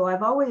that. And so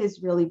I've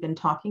always really been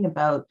talking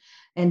about,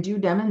 and do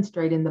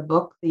demonstrate in the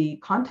book, the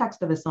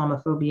context of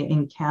Islamophobia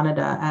in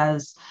Canada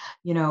as,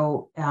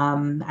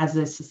 as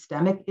a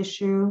systemic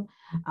issue,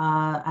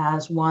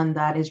 as one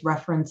that is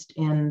referenced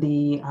in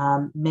the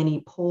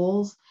many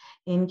polls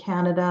in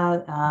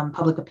Canada,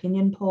 public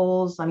opinion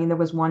polls. I mean, there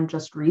was one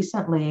just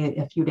recently,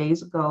 a few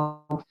days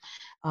ago,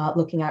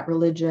 looking at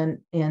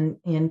religion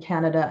in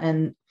Canada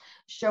and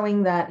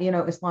showing that,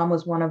 Islam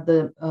was one of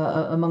the,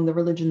 among the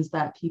religions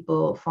that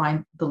people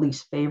find the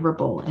least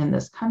favorable in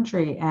this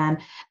country. And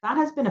that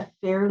has been a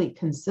fairly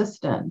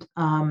consistent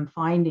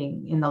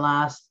finding in the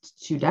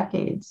last 2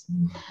 decades.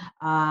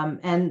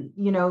 And,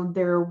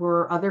 there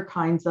were other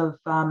kinds of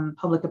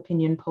public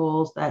opinion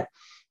polls that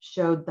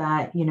showed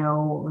that,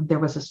 there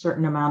was a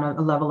certain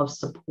a level of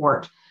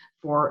support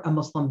for a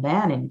Muslim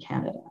ban in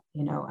Canada.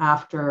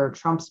 After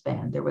Trump's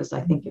ban, there was,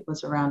 I think it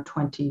was around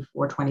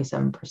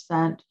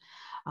 27%.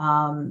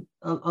 A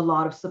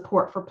lot of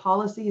support for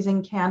policies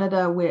in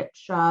Canada,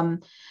 which,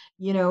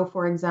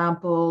 for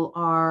example,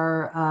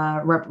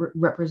 are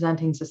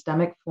representing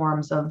systemic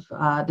forms of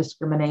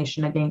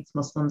discrimination against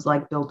Muslims,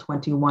 like Bill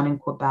 21 in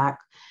Quebec,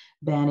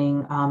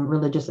 banning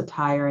religious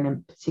attire, and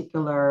in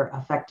particular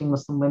affecting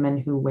Muslim women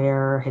who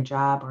wear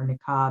hijab or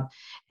niqab,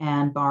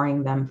 and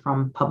barring them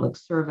from public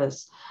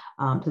service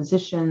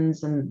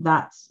positions. And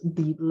that's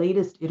the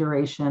latest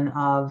iteration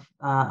of,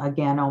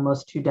 again,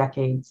 almost 2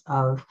 decades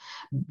of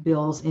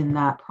bills in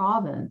that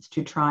province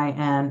to try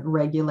and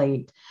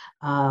regulate,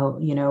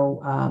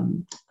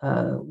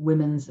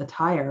 women's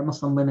attire,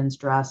 Muslim women's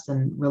dress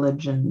and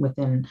religion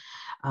within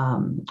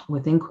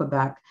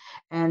Quebec.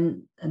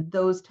 And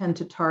those tend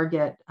to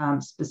target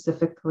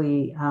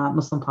specifically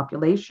Muslim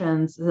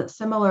populations,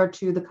 similar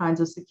to the kinds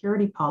of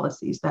security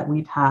policies that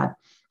we've had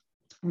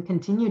and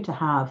continue to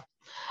have,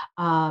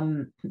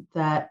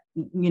 that,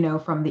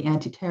 from the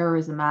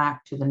Anti-Terrorism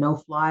Act to the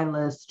no-fly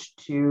list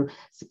to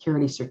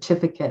security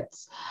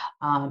certificates,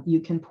 you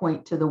can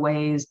point to the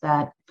ways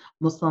that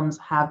Muslims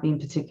have been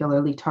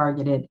particularly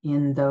targeted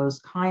in those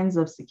kinds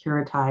of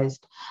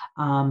securitized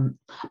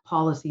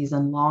policies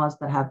and laws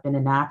that have been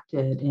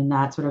enacted in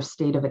that sort of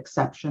state of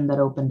exception that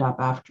opened up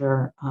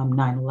after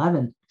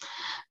 9/11.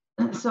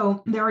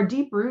 So there are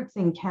deep roots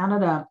in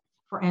Canada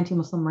for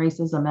anti-Muslim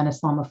racism and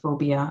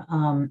Islamophobia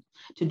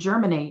to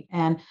germinate.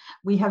 And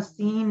we have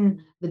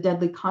seen the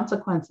deadly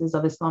consequences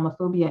of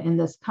Islamophobia in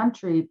this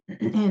country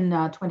in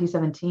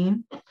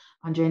 2017,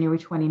 on January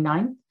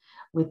 29th,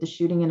 with the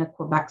shooting in a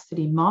Quebec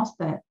City mosque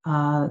that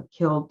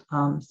killed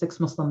 6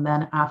 Muslim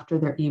men after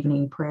their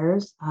evening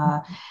prayers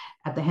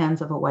at the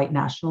hands of a white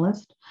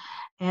nationalist.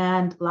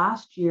 And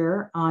last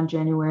year on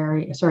June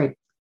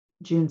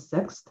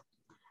 6th,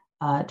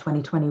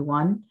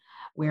 2021,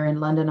 where in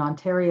London,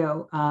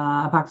 Ontario,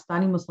 a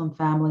Pakistani Muslim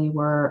family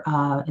were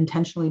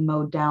intentionally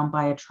mowed down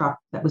by a truck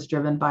that was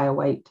driven by a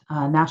white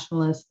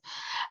nationalist,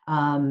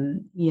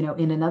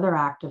 in another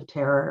act of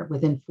terror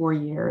within 4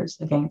 years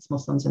against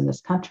Muslims in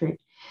this country.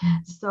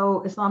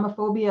 So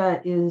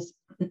Islamophobia is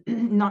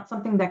not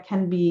something that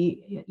can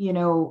be,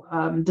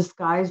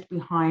 disguised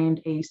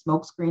behind a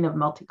smokescreen of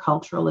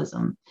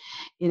multiculturalism.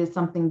 It is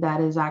something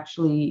that is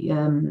actually,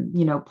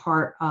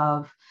 part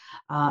of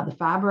the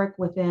fabric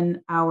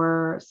within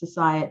our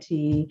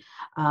society,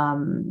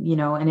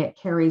 and it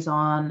carries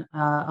on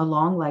a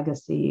long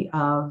legacy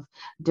of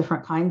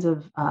different kinds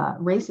of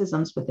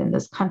racisms within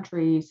this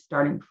country,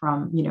 starting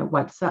from,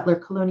 white settler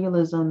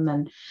colonialism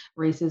and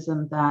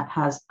racism that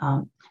has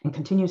and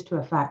continues continues to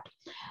affect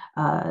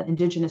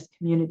indigenous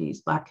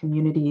communities, Black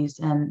communities,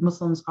 and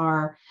Muslims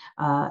are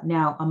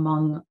now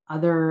among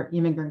other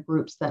immigrant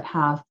groups that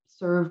have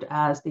served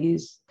as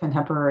these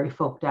contemporary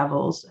folk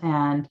devils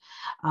and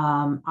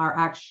are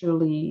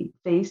actually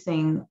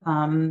facing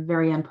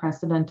very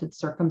unprecedented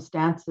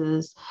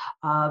circumstances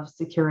of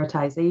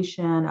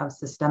securitization, of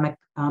systemic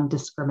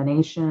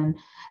discrimination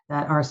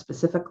that are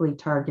specifically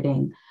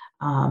targeting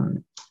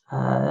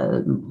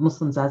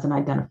Muslims as an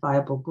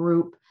identifiable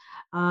group.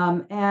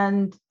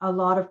 And a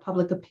lot of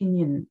public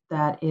opinion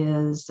that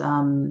is,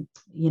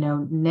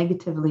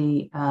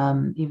 negatively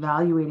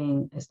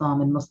evaluating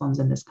Islam and Muslims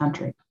in this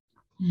country.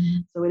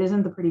 So it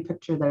isn't the pretty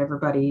picture that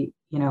everybody,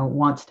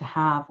 wants to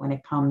have when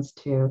it comes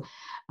to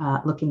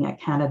looking at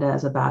Canada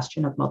as a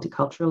bastion of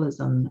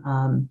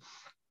multiculturalism.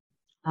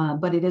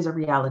 But it is a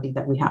reality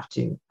that we have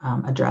to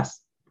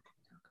address.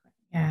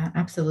 Yeah,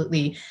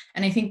 absolutely.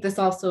 And I think this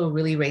also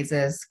really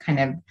raises kind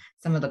of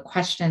some of the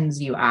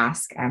questions you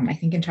ask, I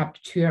think in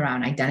chapter 2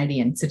 around identity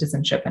and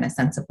citizenship and a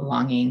sense of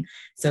belonging.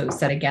 So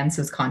set against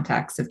this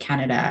context of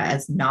Canada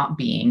as not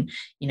being,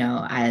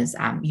 as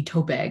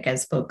utopic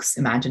as folks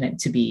imagine it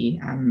to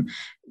be,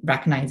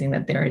 recognizing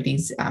that there are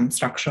these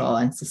structural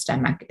and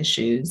systemic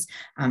issues.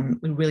 It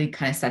really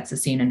kind of sets the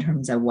scene in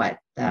terms of what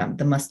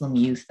the Muslim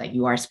youth that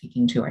you are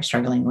speaking to are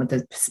struggling with,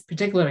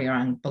 particularly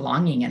around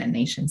belonging in a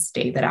nation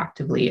state that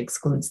actively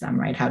excludes them,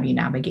 right? How do you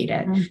navigate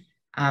it?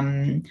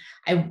 I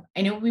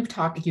know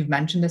you've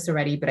mentioned this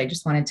already, but I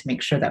just wanted to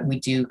make sure that we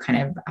do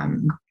kind of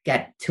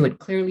get to it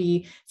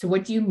clearly. So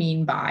what do you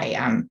mean by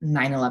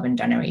 9/11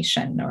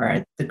 generation,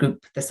 or the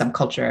group, the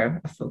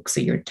subculture of folks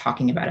that you're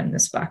talking about in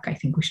this book? I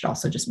think we should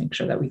also just make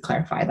sure that we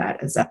clarify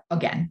that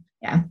again.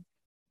 Yeah.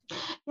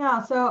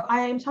 Yeah, so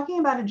I'm talking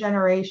about a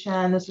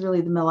generation, this is really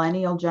the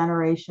millennial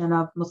generation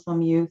of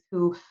Muslim youth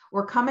who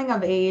were coming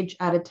of age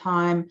at a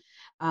time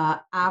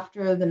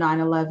after the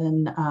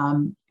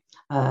 9/11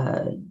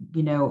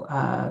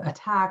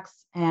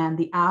 attacks and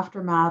the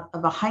aftermath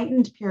of a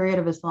heightened period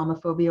of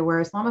Islamophobia,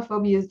 where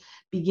Islamophobia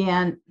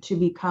began to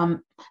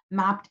become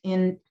mapped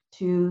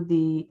into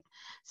the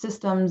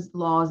systems,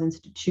 laws,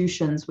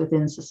 institutions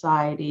within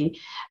society,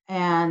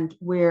 and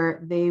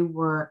where they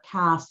were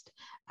cast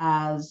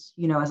as,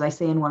 as I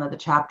say in one of the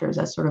chapters,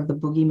 as sort of the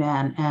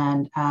boogeyman,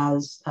 and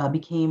as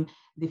became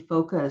the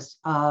focus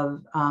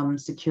of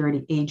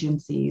security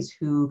agencies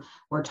who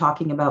were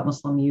talking about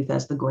Muslim youth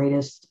as the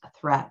greatest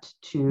threat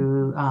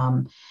to,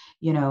 around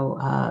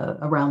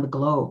the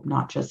globe,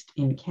 not just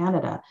in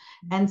Canada.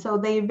 And so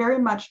they very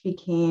much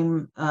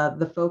became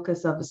the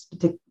focus of a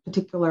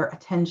particular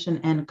attention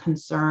and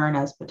concern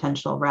as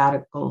potential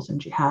radicals and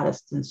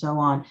jihadists and so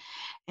on.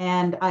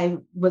 And I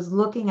was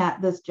looking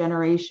at this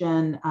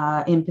generation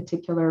in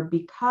particular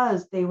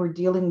because they were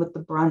dealing with the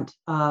brunt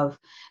of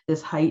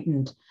this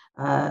heightened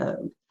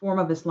form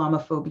of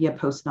Islamophobia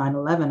post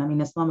 9/11. I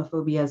mean,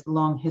 Islamophobia has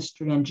long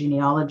history and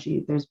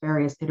genealogy. There's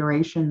various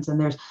iterations, and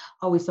there's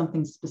always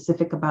something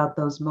specific about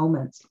those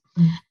moments.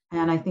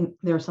 And I think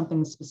there's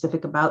something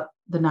specific about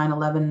the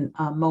 9/11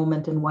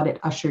 moment and what it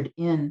ushered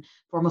in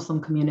for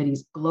Muslim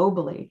communities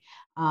globally.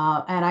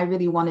 And I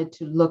really wanted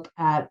to look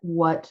at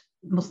what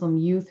Muslim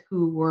youth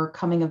who were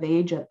coming of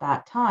age at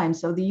that time.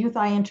 So the youth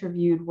I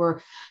interviewed were,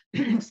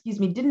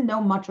 didn't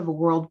know much of a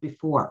world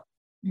before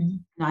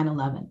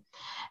 9/11.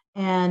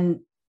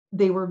 And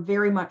they were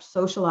very much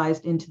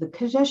socialized into the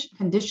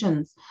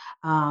conditions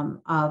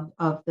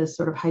of this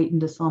sort of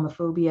heightened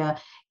Islamophobia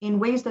in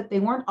ways that they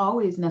weren't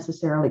always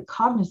necessarily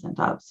cognizant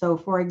of. So,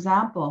 for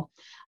example,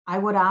 I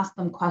would ask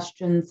them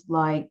questions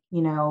like,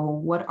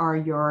 what are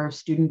your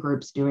student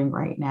groups doing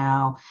right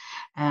now?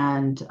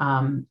 And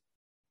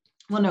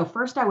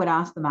first I would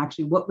ask them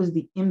actually, what was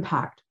the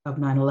impact of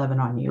 9/11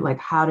 on you? Like,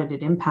 how did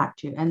it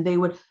impact you? And they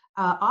would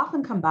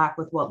often come back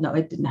with, well, no,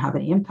 it didn't have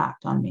any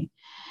impact on me.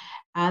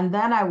 And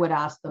then I would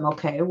ask them,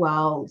 okay,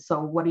 well,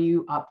 so what are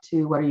you up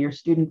to? What are your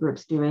student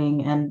groups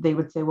doing? And they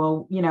would say,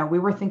 well, we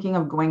were thinking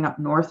of going up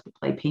north to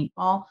play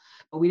paintball,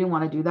 but we didn't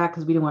want to do that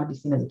because we didn't want to be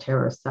seen as a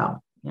terrorist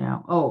cell.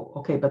 Oh,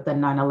 okay, but then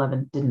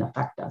 9/11 didn't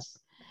affect us.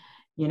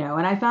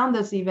 And I found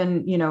this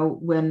even,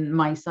 when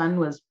my son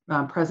was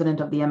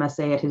president of the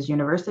MSA at his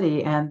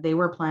university, and they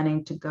were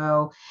planning to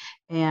go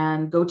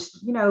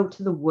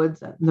to the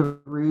woods at the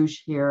Rouge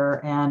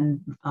here and,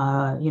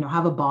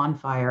 have a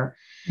bonfire.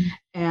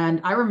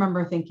 And I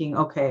remember thinking,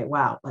 okay,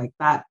 wow, like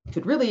that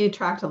could really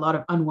attract a lot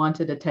of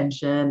unwanted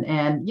attention.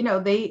 And,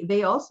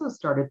 they also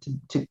started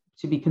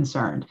to be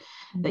concerned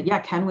that, yeah,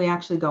 can we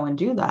actually go and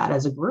do that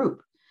as a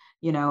group?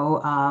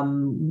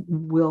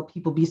 Will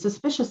people be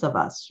suspicious of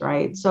us,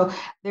 right? So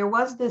there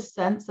was this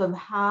sense of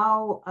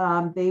how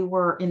they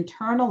were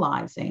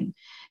internalizing,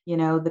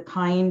 the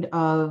kind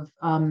of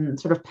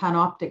sort of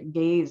panoptic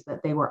gaze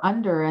that they were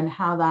under, and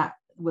how that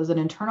was an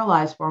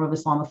internalized form of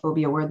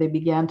Islamophobia where they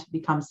began to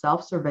become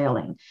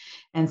self-surveilling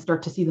and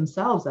start to see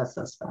themselves as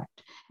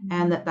suspect,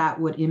 and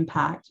that would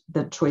impact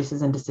the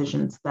choices and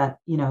decisions that,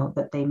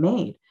 that they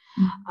made.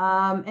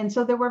 And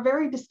so there were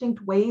very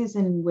distinct ways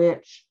in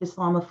which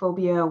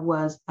Islamophobia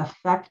was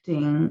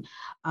affecting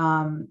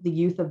the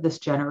youth of this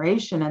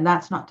generation. And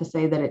that's not to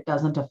say that it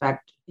doesn't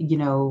affect,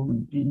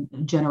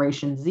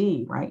 Generation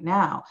Z right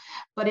now,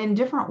 but in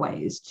different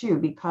ways too,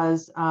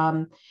 because,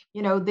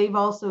 they've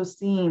also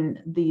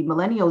seen the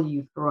millennial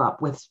youth grow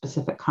up with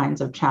specific kinds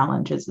of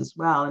challenges as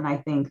well. And I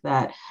think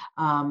that,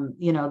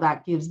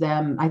 that gives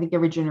them, I think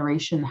every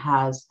generation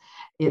has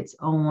its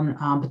own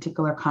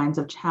particular kinds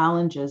of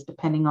challenges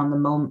depending on the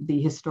moment, the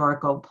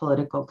historical,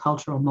 political,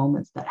 cultural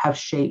moments that have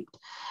shaped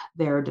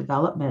their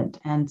development.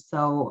 And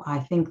so I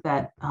think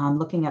that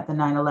looking at the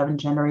 9/11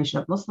 generation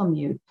of Muslim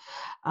youth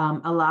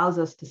allows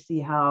us to see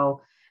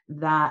how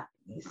that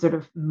sort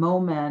of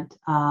moment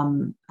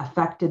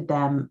affected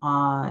them,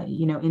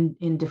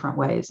 in different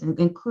ways,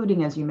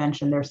 including, as you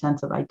mentioned, their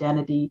sense of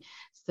identity,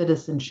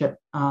 citizenship,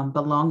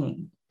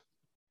 belonging.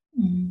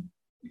 Mm-hmm.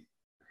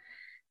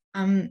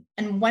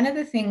 And one of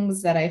the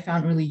things that I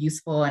found really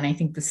useful, and I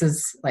think this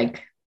is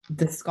like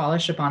the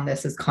scholarship on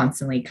this is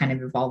constantly kind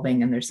of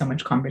evolving and there's so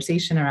much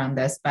conversation around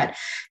this, but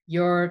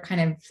your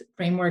kind of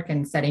framework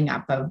and setting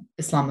up of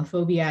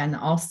Islamophobia and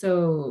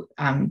also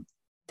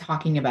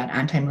talking about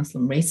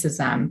anti-Muslim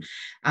racism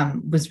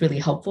was really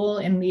helpful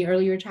in the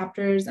earlier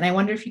chapters. And I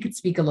wonder if you could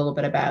speak a little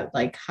bit about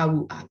like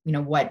how,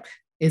 what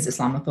is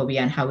Islamophobia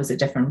and how is it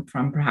different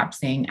from perhaps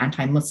saying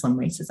anti-Muslim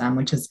racism,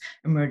 which has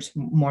emerged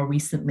more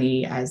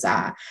recently as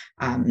a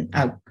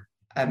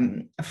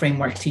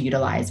framework to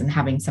utilize and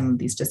having some of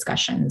these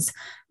discussions?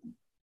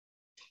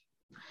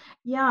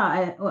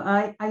 Yeah,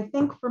 I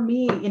think for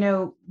me,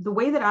 the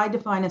way that I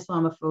define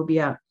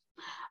Islamophobia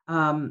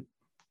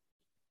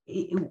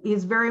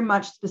is very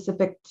much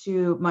specific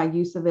to my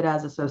use of it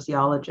as a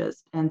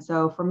sociologist. And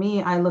so for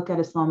me, I look at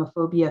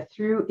Islamophobia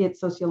through its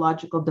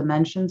sociological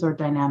dimensions or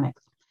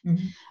dynamics.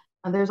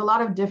 Mm-hmm. There's a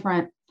lot of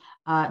different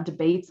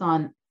debates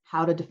on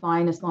how to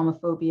define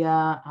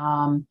Islamophobia.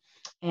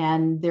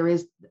 And there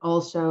is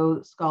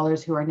also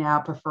scholars who are now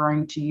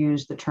preferring to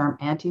use the term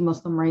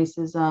anti-Muslim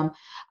racism.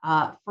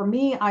 For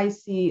me, I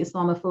see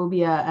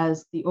Islamophobia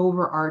as the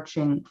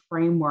overarching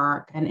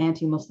framework and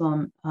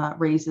anti-Muslim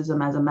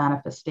racism as a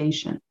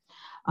manifestation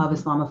of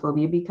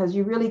Islamophobia, because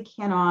you really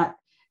cannot,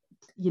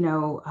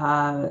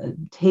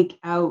 take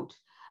out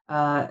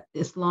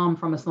Islam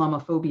from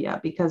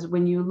Islamophobia, because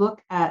when you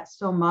look at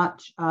so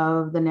much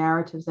of the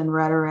narratives and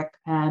rhetoric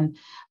and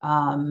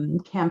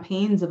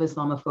campaigns of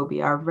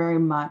Islamophobia are very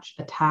much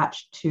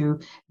attached to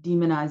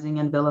demonizing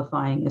and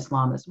vilifying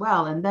Islam as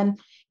well. And then,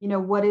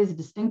 what is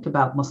distinct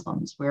about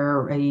Muslims?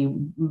 We're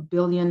 1.5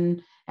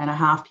 billion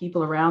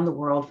people around the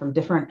world from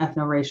different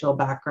ethno-racial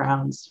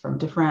backgrounds, from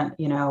different,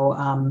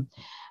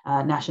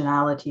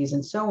 nationalities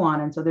and so on.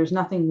 And so there's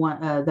nothing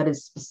that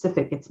is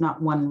specific. It's not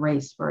one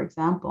race, for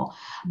example.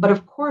 But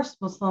of course,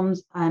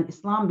 Muslims and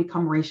Islam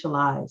become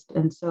racialized.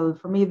 And so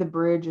for me, the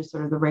bridge is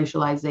sort of the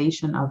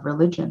racialization of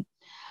religion.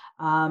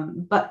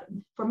 But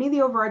for me,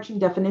 the overarching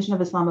definition of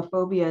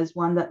Islamophobia is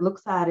one that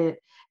looks at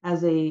it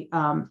as a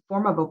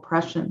form of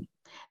oppression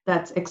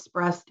that's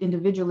expressed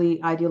individually,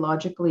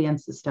 ideologically, and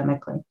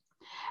systemically.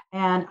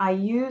 And I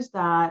use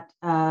that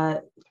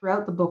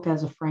throughout the book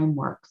as a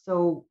framework.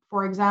 So,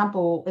 for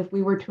example, if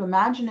we were to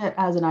imagine it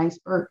as an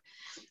iceberg,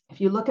 if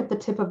you look at the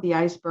tip of the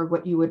iceberg,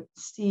 what you would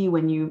see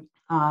when you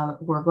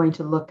were going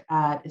to look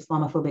at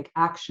Islamophobic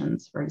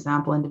actions, for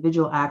example,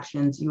 individual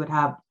actions, you would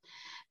have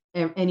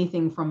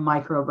anything from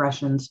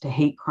microaggressions to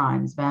hate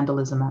crimes,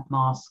 vandalism at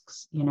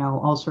mosques,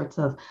 all sorts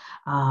of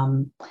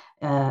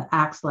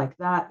acts like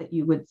that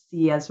you would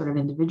see as sort of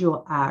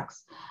individual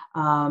acts.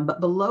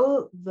 But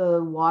below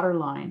the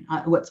waterline,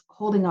 what's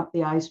holding up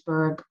the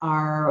iceberg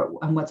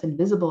and what's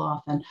invisible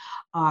often,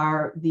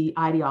 are the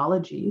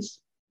ideologies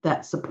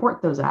that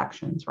support those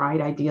actions,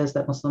 right? Ideas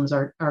that Muslims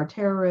are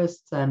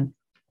terrorists and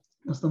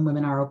Muslim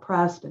women are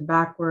oppressed and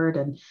backward,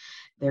 and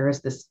there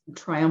is this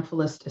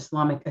triumphalist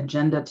Islamic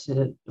agenda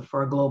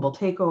for a global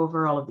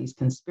takeover, all of these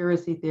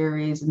conspiracy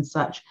theories and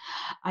such.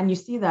 And you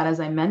see that, as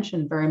I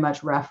mentioned, very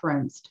much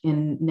referenced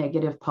in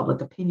negative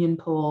public opinion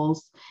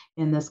polls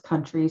in this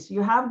country. So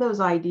you have those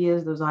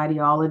ideas, those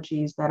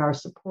ideologies that are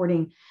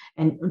supporting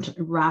and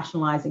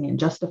rationalizing and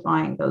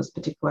justifying those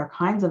particular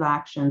kinds of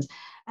actions,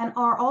 and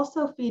are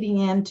also feeding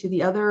into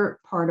the other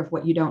part of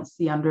what you don't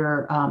see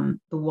under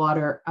the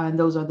water, and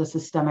those are the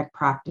systemic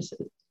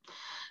practices.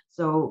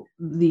 So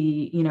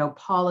the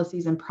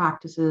policies and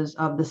practices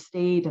of the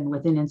state and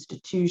within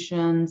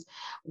institutions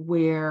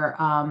where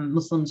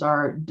Muslims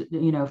are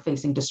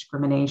facing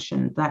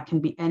discrimination. That can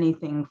be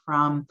anything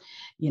from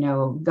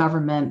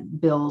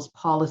government bills,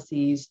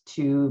 policies,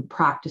 to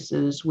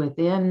practices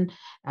within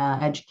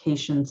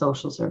education,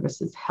 social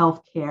services,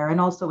 healthcare,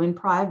 and also in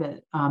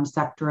private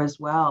sector as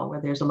well, where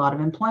there's a lot of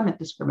employment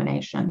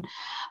discrimination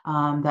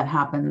that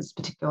happens,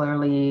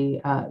 particularly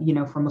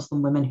for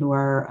Muslim women who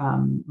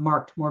are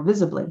marked more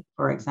visibly,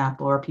 for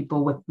example, or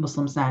people with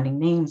Muslim sounding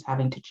names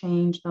having to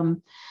change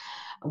them.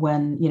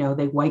 when,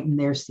 they whiten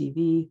their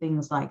CV,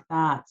 things like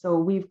that. So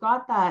we've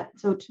got that.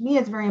 So to me,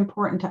 it's very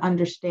important to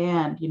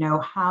understand,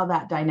 how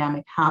that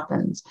dynamic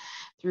happens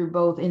through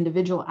both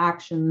individual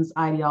actions,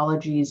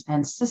 ideologies,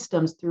 and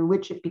systems through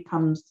which it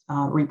becomes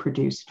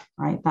reproduced,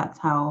 right? That's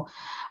how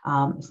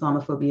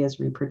Islamophobia is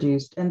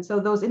reproduced. And so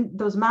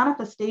those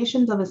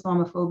manifestations of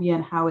Islamophobia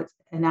and how it's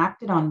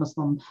enacted on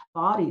Muslim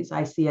bodies,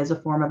 I see as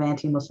a form of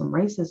anti-Muslim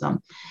racism.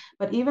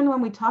 But even when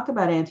we talk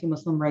about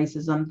anti-Muslim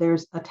racism,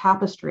 there's a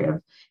tapestry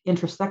of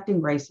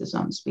intersecting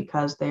racisms,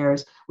 because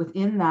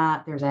within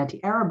that, there's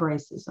anti-Arab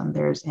racism,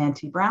 there's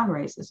anti-brown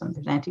racism,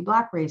 there's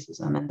anti-Black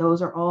racism, and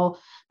those are all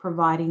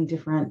providing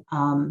different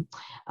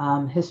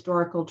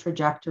historical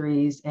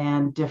trajectories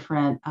and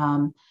different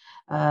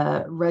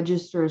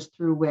registers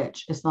through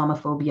which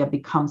Islamophobia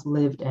becomes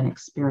lived and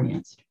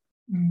experienced.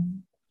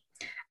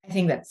 I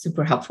think that's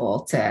super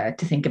helpful to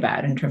think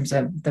about in terms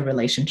of the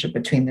relationship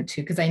between the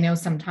two, because I know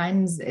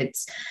sometimes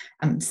it's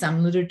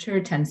some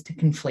literature tends to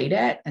conflate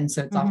it, and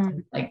so it's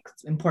often like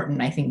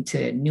important, I think,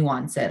 to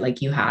nuance it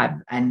like you have,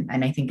 and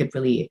I think it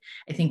really,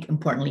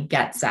 importantly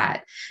gets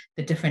at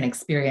the different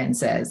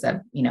experiences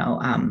of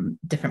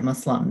different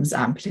Muslims,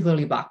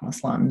 particularly Black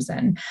Muslims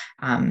and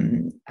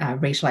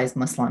racialized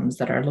Muslims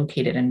that are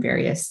located in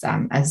various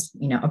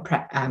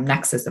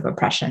nexus of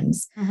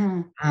oppressions.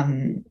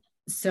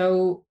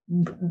 So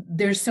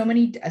there's so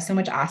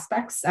much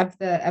aspects of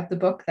the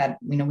book that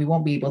we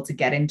won't be able to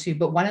get into,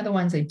 but one of the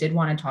ones I did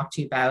want to talk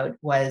to you about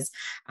was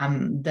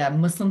the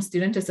Muslim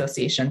student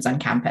associations on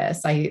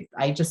campus. I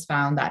just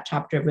found that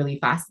chapter really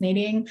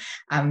fascinating,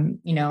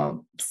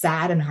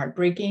 sad and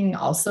heartbreaking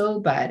also,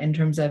 but in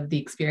terms of the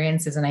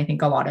experiences, and I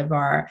think a lot of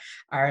our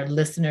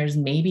listeners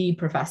may be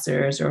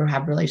professors or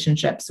have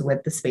relationships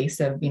with the space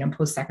of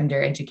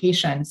post-secondary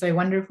education. So I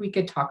wonder if we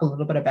could talk a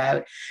little bit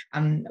about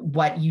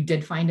what you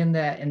did find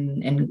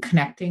in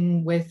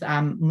connecting with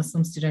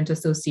Muslim student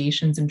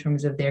associations in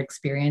terms of their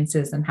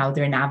experiences and how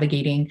they're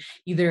navigating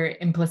either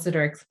implicit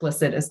or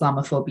explicit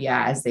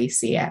Islamophobia as they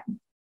see it.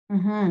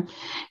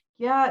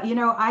 Yeah,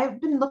 I've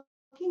been looking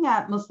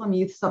at Muslim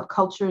youth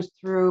subcultures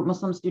through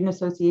Muslim student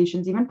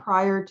associations even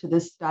prior to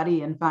this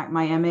study. In fact,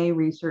 my MA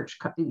research,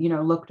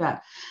 looked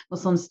at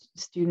Muslim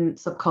student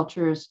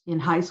subcultures in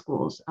high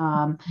schools.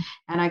 And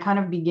I kind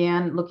of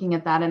began looking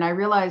at that. And I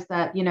realized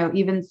that,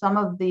 even some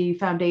of the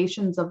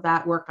foundations of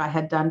that work I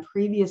had done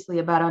previously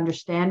about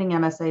understanding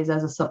MSAs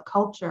as a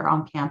subculture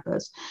on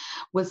campus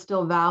was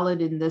still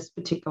valid in this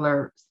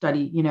particular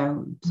study,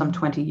 some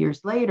 20 years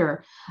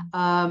later.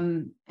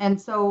 And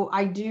so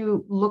I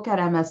do look at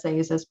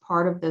MSAs as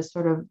part of this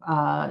sort of,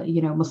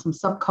 Muslim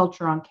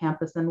subculture on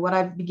campus, and what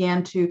I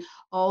began to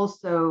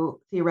also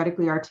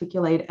theoretically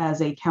articulate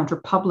as a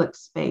counter-public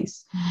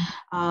space.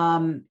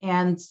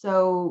 And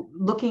so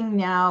looking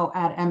now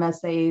at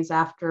MSAs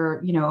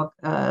after,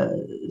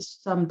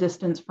 some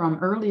distance from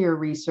earlier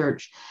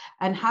research,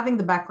 and having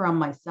the background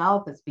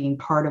myself as being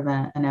part of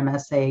an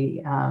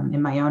MSA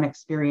in my own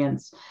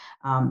experience.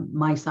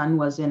 My son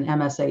was in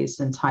MSAs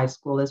since high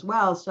school as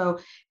well. So,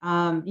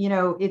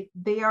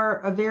 they are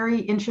a very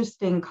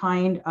interesting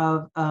kind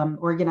of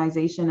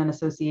organization and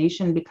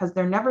association, because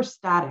they're never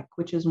static,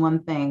 which is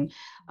one thing.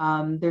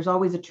 There's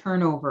always a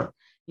turnover.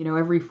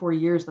 Every 4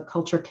 years, the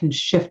culture can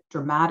shift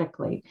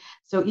dramatically.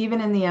 So even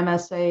in the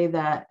MSA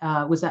that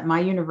was at my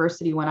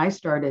university when I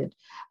started,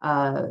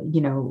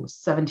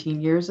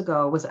 17 years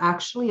ago, was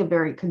actually a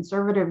very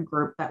conservative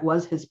group that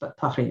was Hizb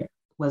ut-Tahrir,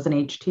 was an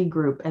HT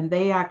group. And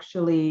they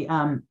actually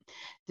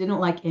didn't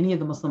like any of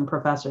the Muslim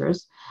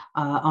professors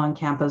on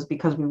campus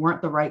because we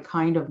weren't the right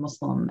kind of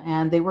Muslim.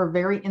 And they were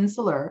very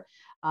insular.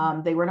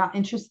 They were not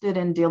interested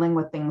in dealing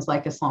with things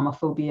like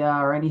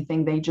Islamophobia or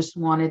anything. They just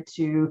wanted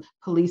to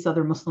police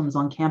other Muslims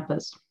on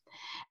campus.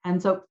 And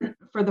so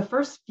for the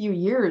first few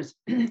years,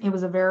 it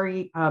was a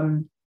very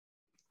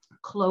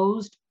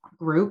closed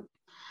group.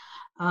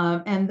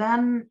 And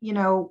then,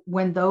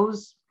 when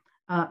those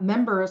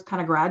members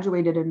kind of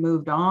graduated and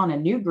moved on, a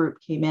new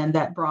group came in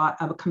that brought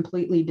a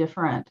completely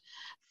different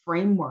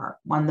framework,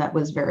 one that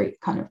was very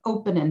kind of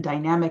open and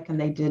dynamic,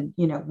 and they did,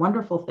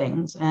 wonderful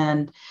things.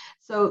 And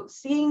so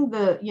seeing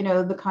the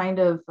kind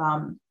of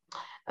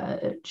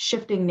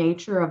shifting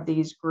nature of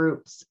these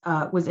groups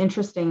was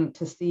interesting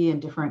to see in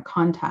different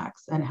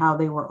contexts and how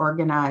they were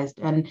organized.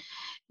 And,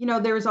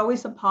 there's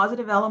always some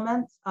positive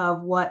elements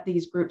of what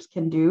these groups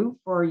can do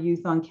for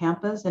youth on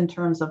campus in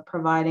terms of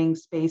providing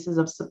spaces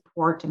of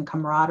support and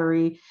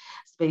camaraderie,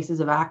 spaces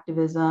of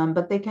activism,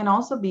 but they can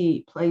also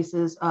be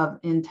places of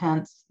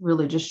intense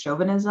religious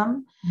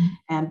chauvinism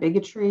and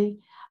bigotry.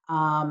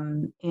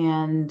 And,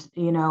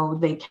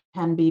 they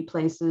can be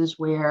places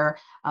where,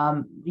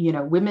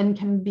 women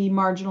can be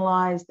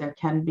marginalized. There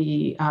can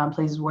be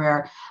places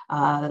where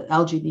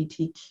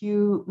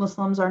LGBTQ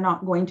Muslims are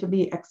not going to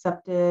be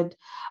accepted.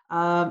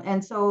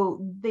 And so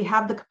they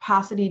have the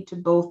capacity to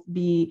both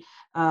be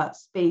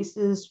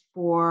spaces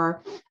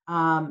for,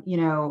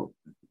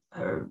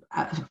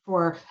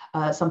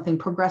 something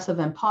progressive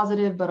and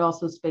positive, but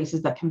also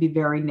spaces that can be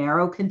very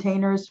narrow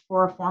containers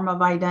for a form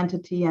of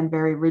identity and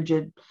very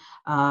rigid,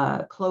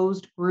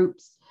 closed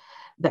groups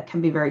that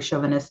can be very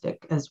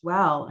chauvinistic as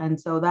well. And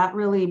so that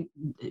really,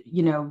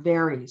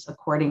 varies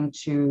according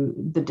to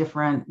the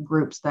different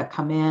groups that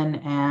come in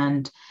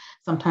and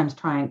sometimes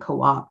try and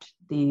co-opt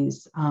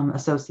these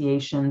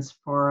associations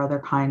for other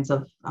kinds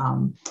of,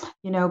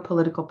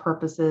 political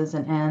purposes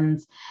and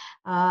ends.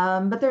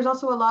 But there's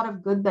also a lot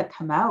of good that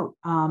come out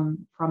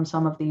from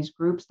some of these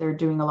groups. They're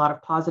doing a lot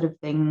of positive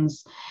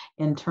things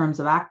in terms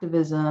of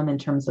activism, in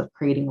terms of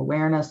creating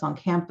awareness on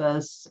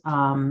campus.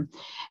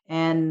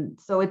 And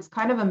so it's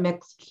kind of a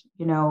mixed,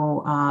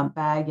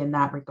 bag in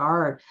that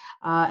regard.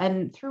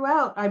 And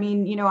throughout, I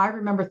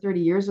remember 30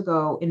 years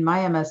ago in my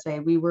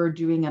MSA, we were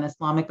doing an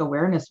Islamic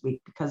Awareness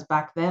Week because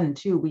back then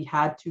too, we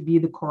had to be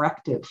the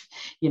corrective,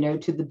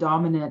 to the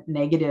dominant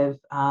negative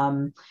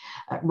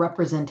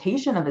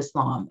representation of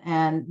Islam.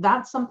 And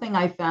that's something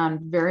I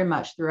found very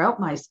much throughout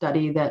my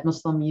study, that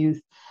Muslim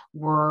youth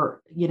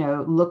were,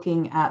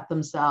 looking at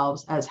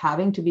themselves as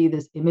having to be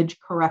this image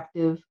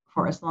corrective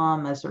for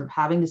Islam, as sort of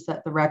having to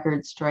set the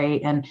record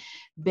straight and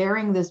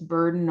bearing this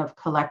burden of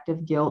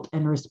collective guilt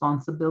and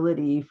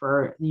responsibility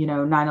for,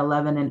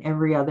 9/11 and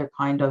every other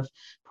kind of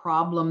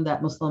problem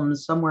that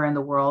Muslims somewhere in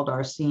the world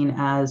are seen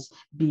as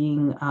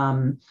being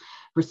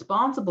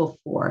responsible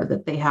for,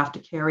 that they have to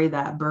carry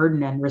that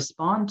burden and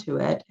respond to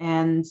it.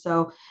 And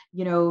so,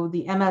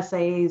 the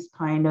MSAs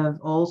kind of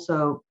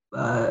also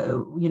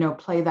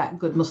play that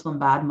good Muslim,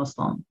 bad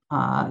Muslim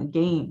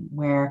game,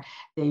 where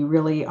they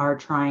really are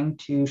trying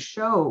to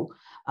show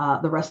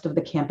the rest of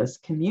the campus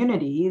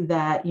community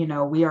that,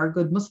 we are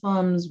good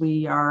Muslims,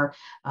 we are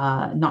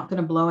not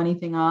going to blow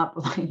anything up.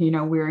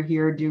 We're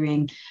here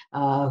doing,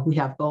 we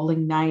have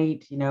bowling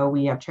night,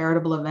 we have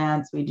charitable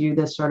events, we do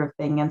this sort of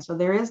thing. And so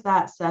there is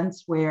that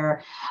sense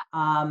where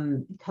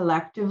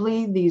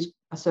collectively these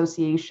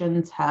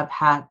associations have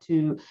had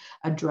to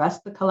address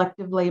the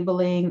collective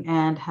labeling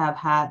and have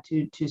had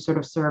to sort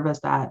of serve as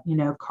that,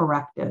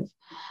 corrective.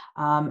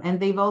 And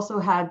they've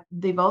also,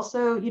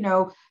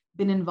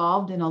 been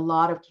involved in a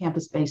lot of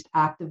campus-based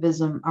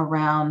activism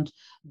around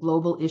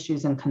global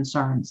issues and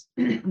concerns.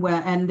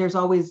 And there's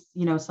always,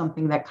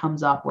 something that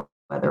comes up,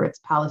 whether it's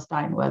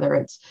Palestine, whether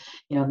it's,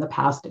 in the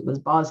past it was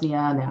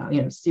Bosnia,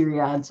 now,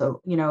 Syria. And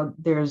so,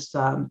 there's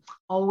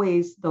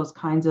always those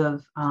kinds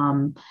of,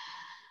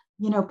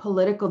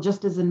 political,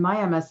 just as in my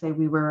MSA,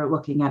 we were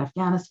looking at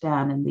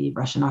Afghanistan and the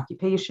Russian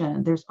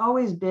occupation. There's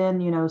always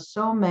been,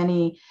 so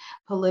many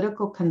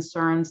political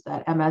concerns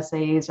that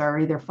MSAs are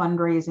either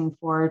fundraising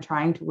for,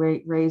 trying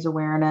to raise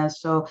awareness.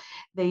 So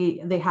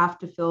they have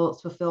to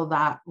fulfill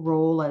that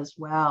role as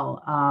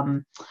well,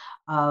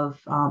 of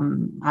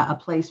a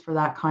place for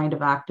that kind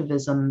of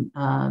activism,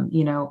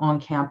 on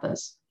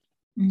campus.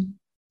 Mm-hmm.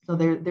 So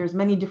there's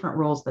many different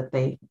roles that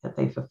they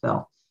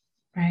fulfill.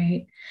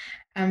 Right.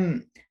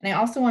 And I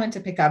also wanted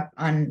to pick up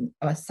on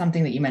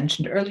something that you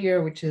mentioned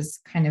earlier, which is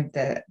kind of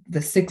the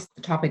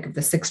topic of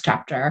the sixth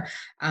chapter,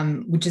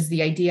 which is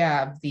the idea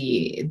of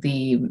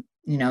the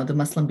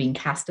Muslim being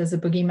cast as a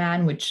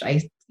boogeyman, which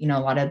a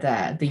lot of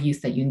the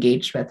youth that you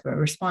engaged with were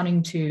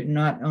responding to,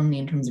 not only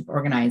in terms of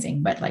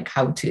organizing, but like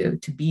how to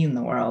be in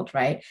the world,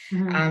 right?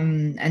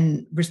 Mm-hmm.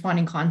 And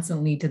responding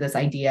constantly to this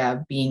idea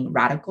of being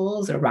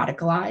radicals or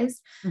radicalized.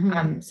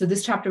 Mm-hmm. So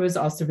this chapter was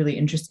also really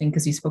interesting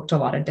because you spoke to a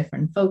lot of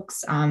different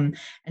folks. And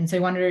so I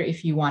wonder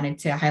if you wanted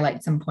to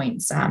highlight some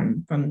points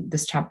from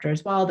this chapter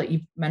as well that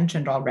you've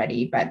mentioned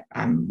already, but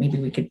maybe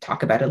we could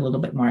talk about it a little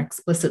bit more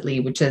explicitly,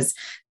 which is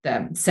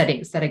the set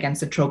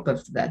against the trope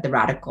of the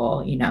radical,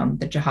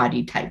 the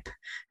jihadi type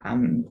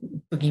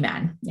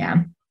boogeyman.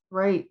 Yeah.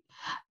 Right.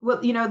 Well,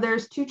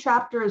 there's two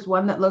chapters,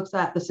 one that looks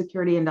at the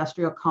security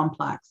industrial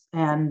complex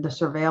and the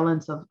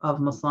surveillance of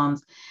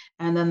Muslims.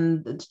 And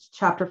then the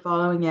chapter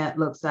following it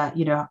looks at,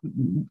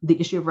 the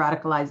issue of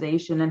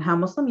radicalization and how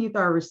Muslim youth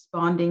are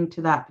responding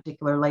to that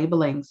particular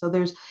labeling. So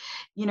there's,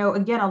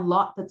 again, a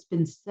lot that's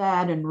been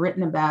said and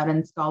written about,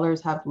 and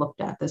scholars have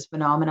looked at this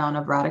phenomenon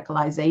of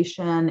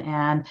radicalization,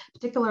 and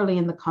particularly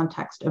in the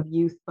context of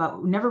youth,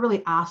 but never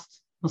really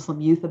asked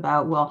Muslim youth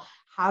about, well,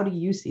 how do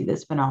you see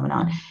this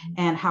phenomenon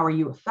and how are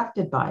you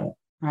affected by it,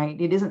 right?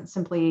 It isn't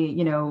simply,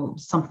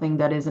 something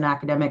that is an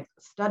academic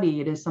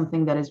study. It is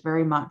something that is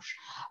very much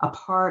a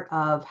part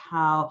of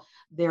how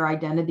their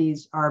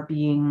identities are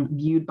being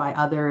viewed by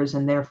others,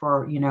 and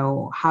therefore,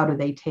 how do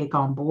they take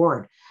on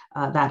board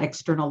that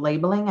external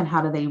labeling, and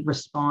how do they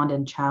respond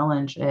and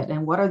challenge it,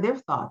 and what are their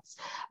thoughts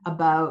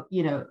about,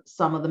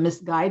 some of the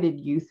misguided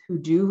youth who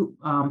do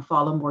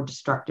follow more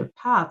destructive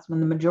paths when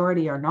the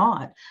majority are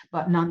not,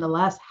 but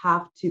nonetheless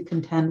have to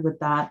contend with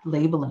that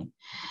labeling.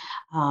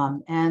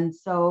 And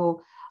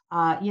so,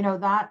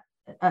 that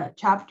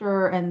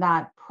chapter and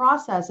that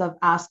process of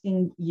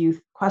asking youth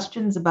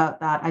questions about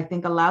that, I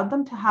think allowed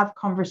them to have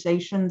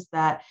conversations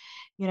that,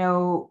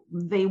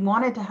 they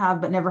wanted to have,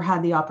 but never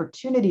had the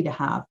opportunity to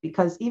have,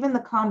 because even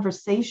the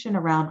conversation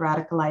around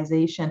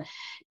radicalization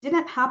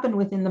didn't happen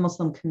within the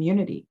Muslim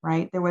community,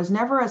 right? There was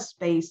never a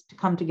space to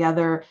come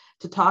together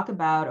to talk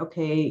about,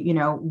 okay,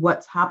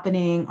 what's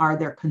happening? Are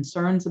there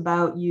concerns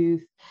about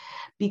youth?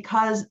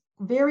 Because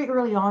very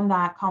early on,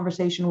 that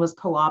conversation was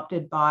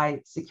co-opted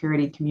by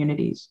security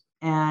communities.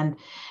 And,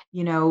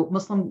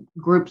 Muslim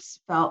groups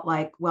felt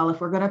like, well,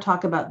 if we're going to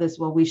talk about this,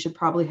 well, we should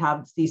probably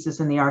have CSIS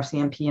and the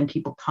RCMP and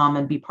people come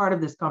and be part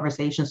of this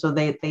conversation so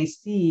they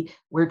see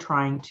we're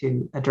trying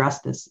to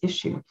address this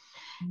issue.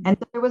 And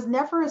there was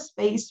never a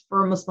space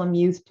for Muslim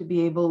youth to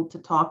be able to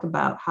talk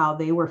about how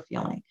they were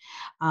feeling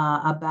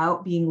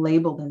about being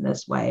labeled in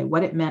this way,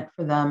 what it meant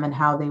for them, and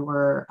how they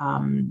were,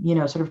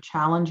 sort of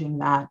challenging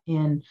that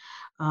in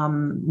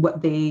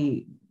what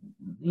they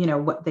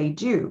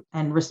do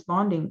and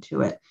responding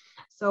to it.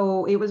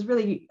 So it was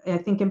really, I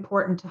think,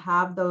 important to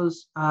have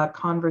those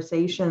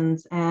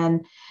conversations.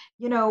 And,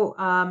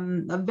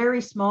 a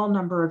very small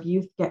number of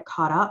youth get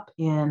caught up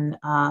in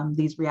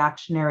these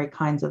reactionary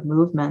kinds of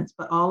movements,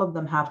 but all of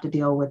them have to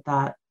deal with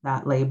that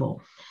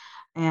label.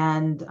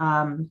 And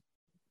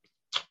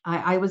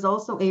I was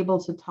also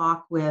able to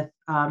talk with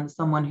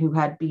someone who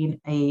had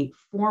been a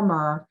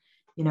former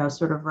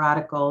sort of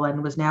radical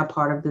and was now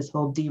part of this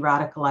whole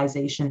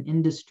de-radicalization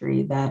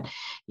industry that,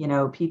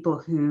 people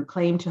who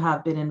claim to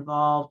have been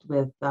involved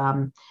with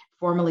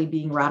formally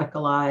being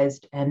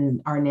radicalized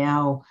and are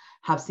now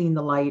have seen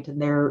the light,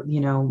 and they're,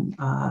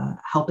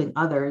 helping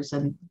others,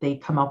 and they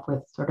come up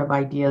with sort of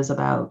ideas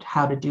about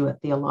how to do a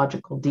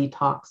theological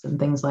detox and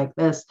things like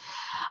this.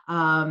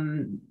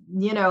 And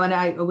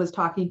I was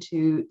talking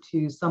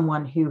to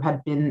someone who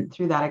had been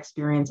through that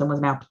experience and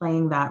was now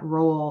playing that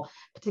role,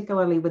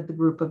 particularly with the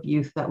group of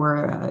youth that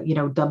were,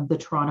 dubbed the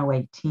Toronto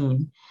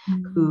 18,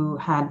 who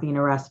had been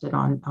arrested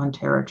on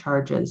terror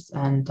charges.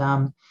 And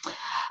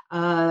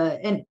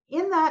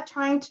in that,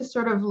 trying to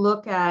sort of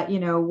look at,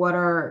 what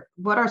are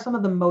some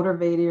of the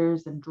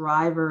motivators and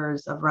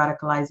drivers of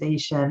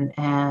radicalization,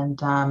 and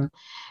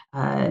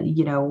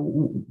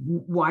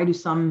why do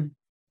some,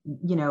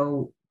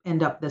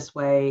 end up this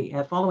way,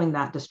 following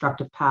that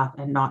destructive path,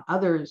 and not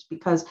others?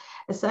 Because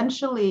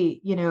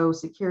essentially,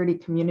 security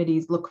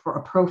communities look for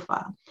a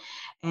profile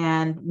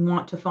and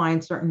want to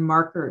find certain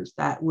markers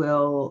that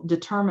will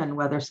determine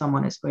whether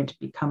someone is going to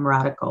become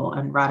radical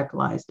and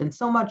radicalized. And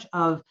so much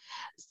of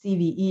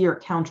CVE, or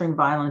countering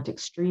violent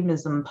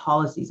extremism,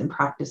 policies and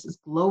practices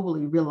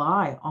globally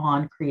rely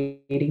on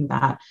creating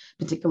that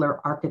particular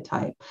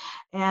archetype.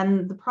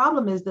 And the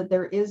problem is that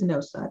there is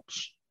no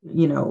such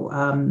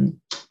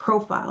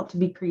profile to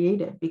be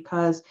created,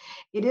 because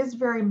it is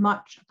very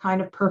much a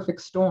kind of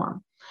perfect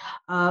storm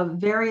of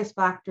various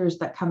factors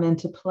that come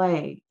into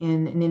play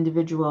in an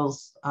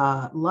individual's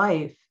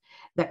life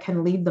that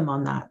can lead them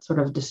on that sort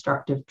of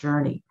destructive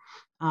journey.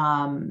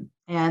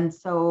 And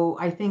so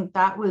I think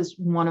that was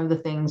one of the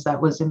things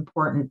that was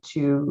important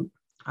to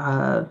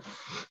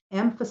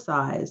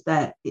emphasize,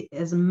 that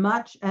as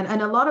much,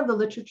 and a lot of the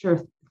literature,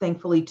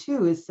 thankfully,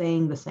 too, is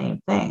saying the same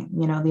thing.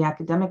 The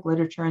academic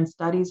literature and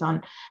studies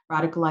on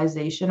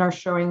radicalization are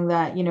showing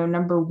that,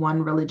 number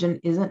one, religion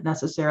isn't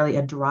necessarily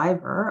a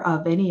driver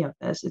of any of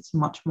this. It's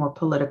much more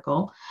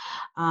political.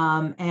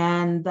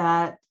 And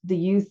that the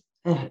youth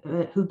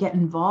who get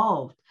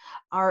involved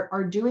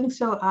are doing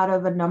so out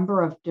of a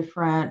number of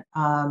different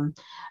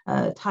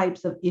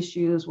types of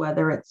issues,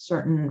 whether it's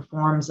certain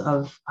forms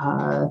of,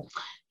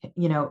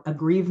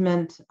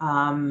 aggrievement,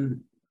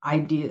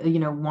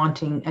 idea,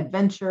 wanting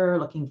adventure,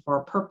 looking for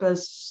a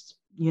purpose,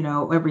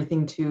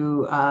 everything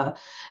to,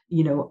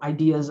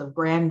 ideas of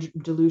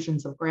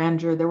delusions of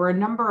grandeur. There were a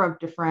number of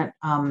different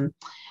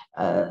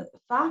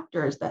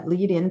factors that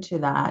lead into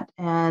that.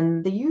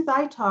 And the youth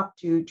I talked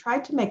to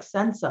tried to make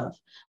sense of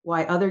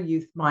why other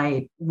youth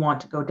might want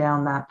to go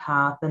down that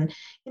path. And,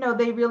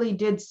 they really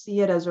did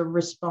see it as a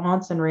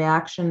response and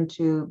reaction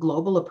to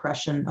global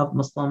oppression of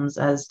Muslims,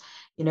 as,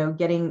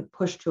 getting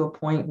pushed to a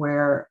point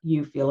where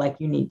you feel like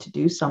you need to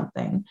do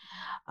something.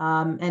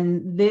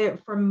 And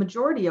for a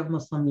majority of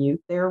Muslim youth,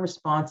 their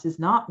response is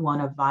not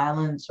one of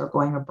violence or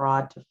going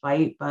abroad to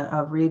fight, but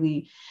of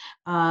really,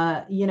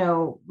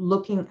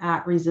 looking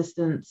at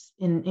resistance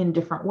in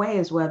different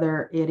ways,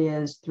 whether it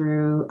is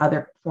through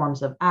other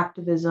forms of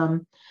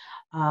activism.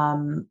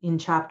 In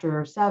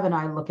chapter 7,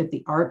 I look at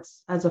the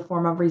arts as a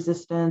form of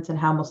resistance and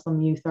how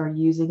Muslim youth are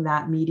using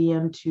that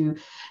medium to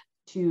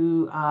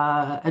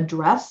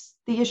address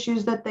the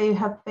issues that they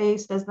have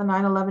faced as the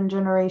 9/11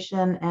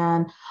 generation,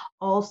 and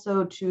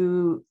also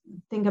to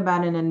think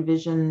about and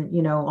envision,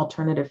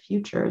 alternative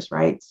futures,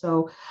 right?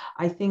 So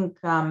I think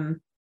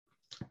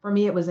for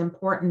me, it was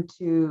important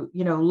to,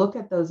 look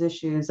at those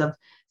issues of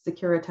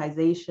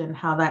securitization,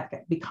 how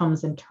that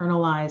becomes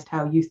internalized,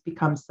 how youth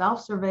become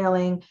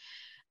self-surveilling,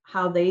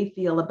 how they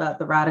feel about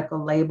the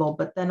radical label,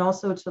 but then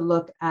also to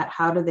look at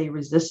how do they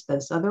resist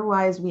this.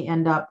 Otherwise, we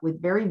end up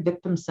with very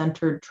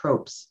victim-centered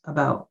tropes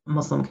about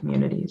Muslim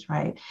communities,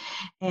 right?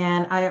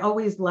 And I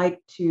always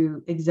like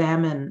to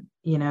examine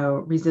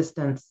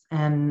resistance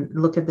and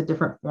look at the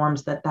different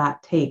forms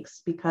that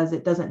takes, because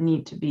it doesn't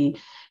need to be,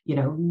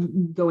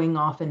 going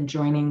off and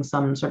joining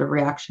some sort of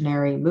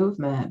reactionary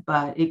movement,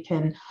 but it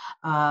can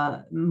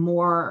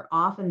more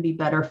often be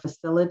better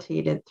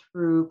facilitated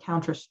through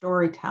counter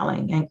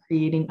storytelling and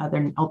creating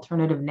other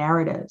alternative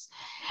narratives.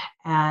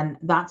 And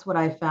that's what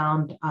I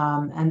found,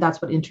 and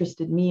that's what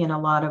interested me in a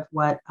lot of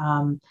what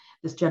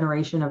this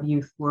generation of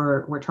youth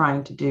were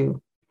trying to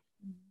do.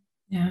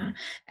 Yeah.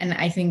 And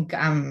I think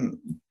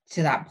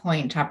to that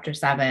point, chapter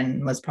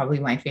 7 was probably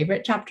my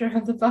favorite chapter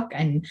of the book.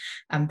 And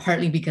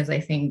partly because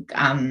I think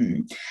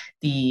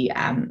the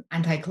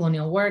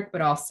anti-colonial work,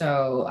 but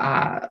also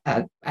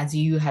as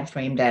you had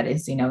framed it,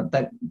 is,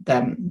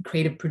 the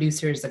creative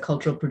producers, the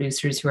cultural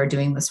producers who are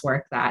doing this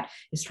work that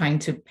is trying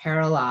to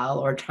parallel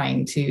or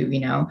trying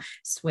to,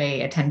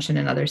 sway attention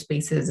in other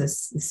spaces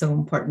is so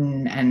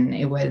important. And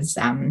it was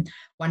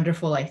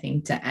wonderful, I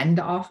think, to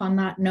end off on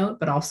that note,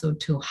 but also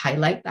to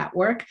highlight that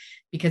work,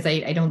 because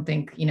I don't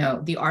think,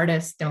 the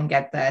artists don't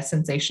get the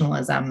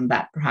sensationalism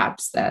that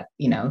perhaps the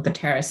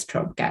terrorist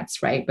trope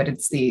gets, right? But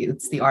it's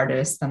the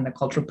artists and the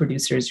cultural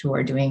producers who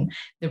are doing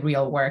the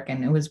real work.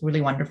 And it was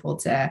really wonderful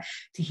to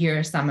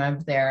hear some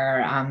of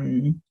their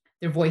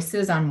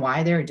voices on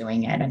why they're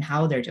doing it and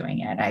how they're doing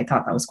it. I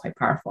thought that was quite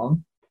powerful.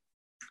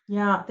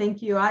 Yeah,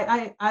 thank you.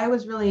 I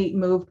was really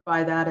moved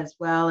by that as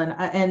well.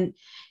 And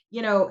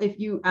if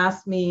you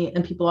ask me,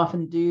 and people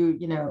often do,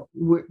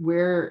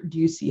 where do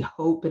you see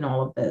hope in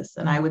all of this?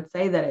 And I would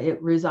say that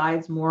it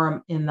resides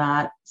more in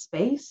that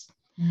space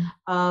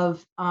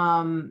of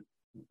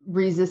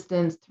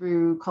resistance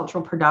through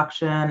cultural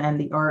production and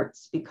the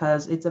arts,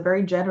 because it's a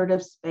very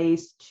generative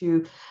space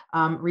to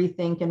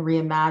rethink and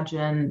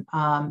reimagine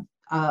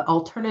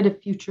alternative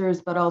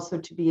futures, but also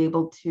to be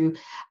able to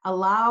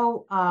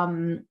allow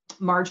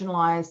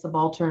marginalized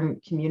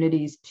subaltern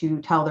communities to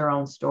tell their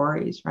own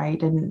stories,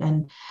 right?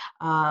 And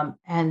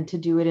to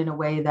do it in a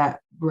way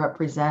that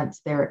represents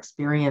their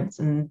experience.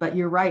 But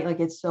you're right, like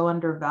it's so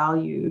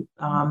undervalued,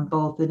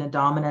 both in a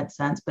dominant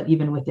sense, but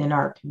even within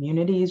our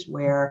communities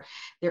where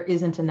there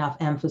isn't enough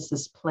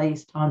emphasis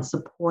placed on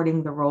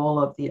supporting the role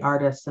of the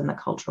artists and the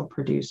cultural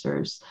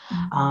producers,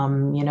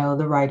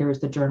 the writers,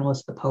 the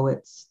journalists, the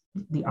poets,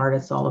 the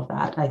artists, all of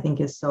that, I think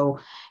is so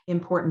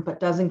important,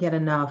 but doesn't get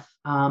enough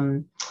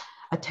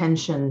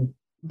attention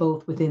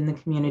both within the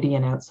community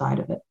and outside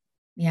of it.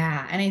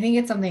 Yeah. And I think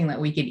it's something that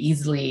we could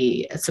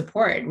easily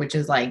support, which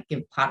is like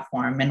give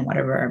platform in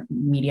whatever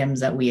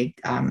mediums that we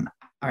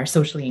are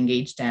socially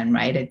engaged in,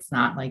 right? It's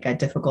not like a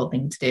difficult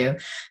thing to do.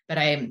 But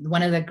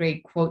one of the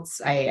great quotes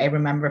I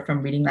remember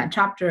from reading that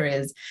chapter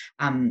is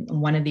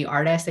one of the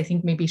artists, I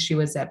think maybe she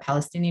was a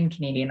Palestinian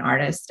Canadian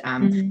artist,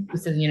 who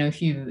says,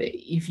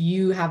 if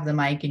you have the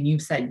mic and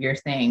you've said your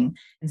thing,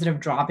 instead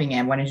of dropping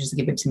it, why don't you just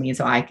give it to me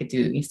so I could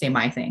say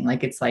my thing?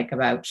 Like, it's like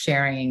about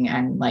sharing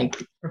and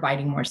like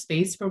providing more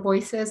space for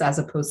voices, as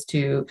opposed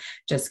to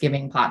just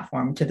giving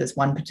platform to this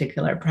one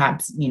particular,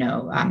 perhaps,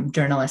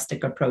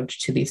 journalistic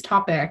approach to these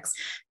topics.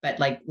 But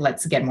like,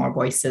 let's get more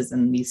voices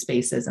in these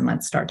spaces and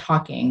let's start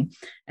talking.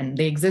 And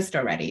they exist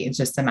already. It's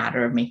just a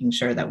matter of making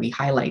sure that we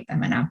highlight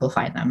them and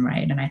amplify them,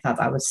 right? And I thought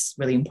that was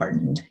really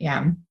important.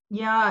 Yeah.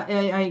 Yeah,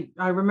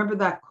 I remember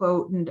that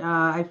quote, and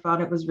I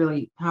thought it was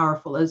really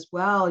powerful as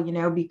well,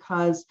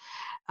 because,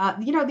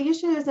 the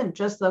issue isn't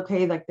just,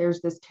 okay, like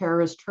there's this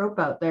terrorist trope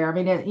out there. I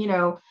mean,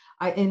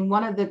 and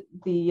one of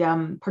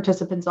the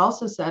participants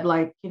also said,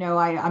 like,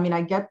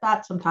 I get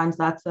that sometimes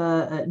that's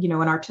an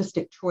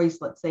artistic choice,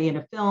 let's say in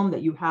a film,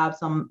 that you have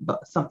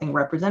something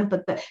represent,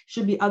 but there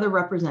should be other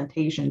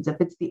representations.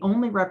 If it's the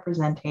only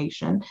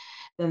representation,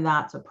 then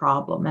that's a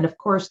problem. And of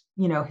course,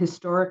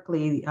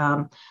 historically,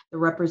 the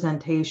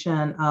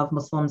representation of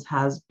Muslims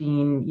has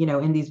been,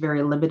 in these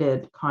very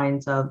limited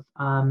kinds of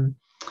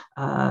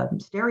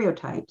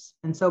stereotypes.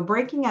 And so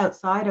breaking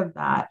outside of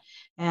that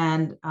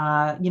and,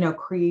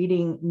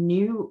 creating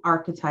new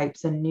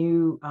archetypes and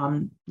new,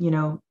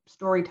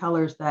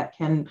 storytellers that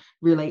can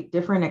relate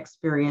different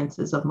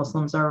experiences of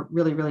Muslims are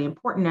really, really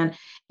important. And,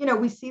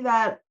 we see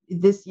that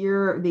this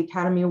year, the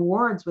Academy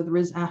Awards with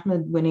Riz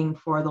Ahmed winning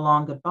for The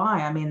Long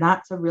Goodbye. I mean,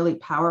 that's a really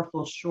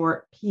powerful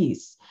short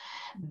piece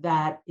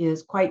that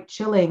is quite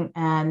chilling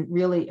and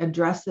really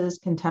addresses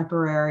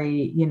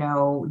contemporary,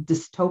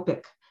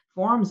 dystopic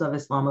forms of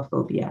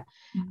Islamophobia.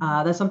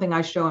 That's something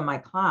I show in my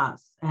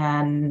class.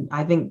 And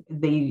I think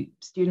the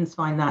students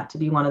find that to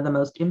be one of the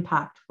most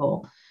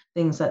impactful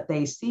things that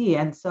they see.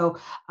 And so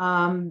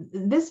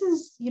this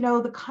is,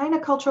 the kind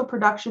of cultural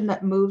production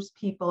that moves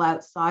people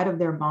outside of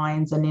their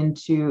minds and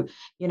into,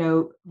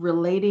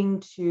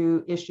 relating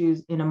to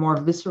issues in a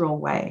more visceral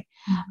way.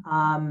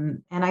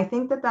 And I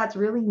think that that's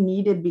really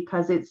needed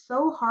because it's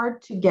so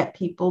hard to get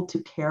people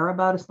to care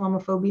about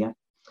Islamophobia.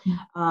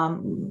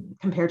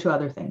 Compared to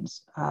other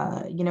things,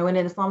 and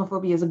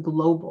Islamophobia is a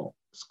global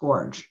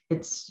scourge.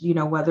 It's,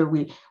 whether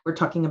we're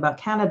talking about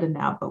Canada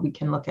now, but we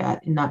can look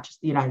at not just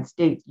the United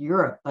States,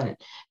 Europe,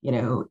 but,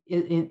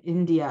 in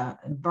India,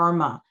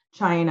 Burma,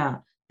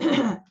 China,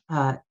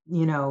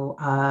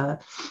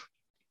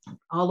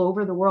 all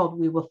over the world,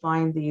 we will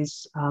find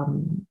these,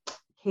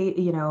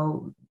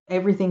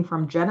 everything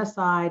from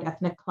genocide,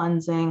 ethnic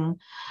cleansing,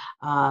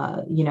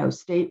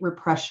 state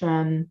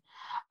repression.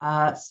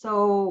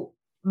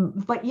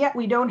 But yet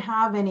we don't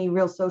have any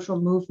real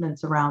social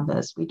movements around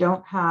this. We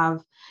don't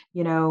have,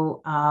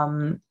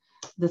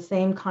 the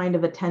same kind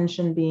of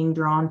attention being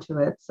drawn to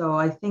it. So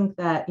I think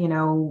that,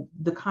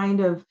 the kind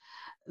of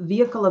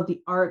vehicle of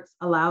the arts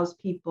allows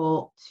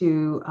people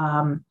to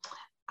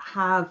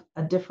have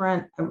a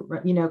different,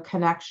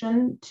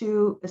 connection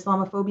to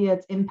Islamophobia,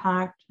 its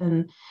impact,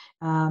 and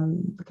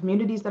the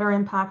communities that are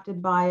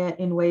impacted by it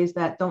in ways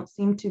that don't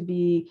seem to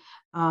be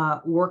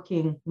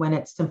working when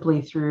it's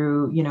simply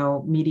through,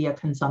 media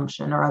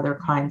consumption or other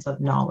kinds of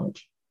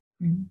knowledge.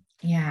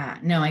 Yeah,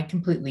 no, I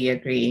completely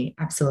agree.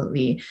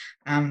 Absolutely.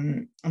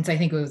 And so I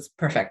think it was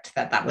perfect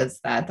that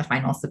was the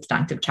final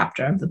substantive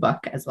chapter of the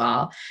book as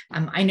well.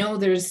 I know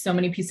there's so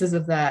many pieces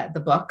of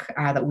the book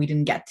that we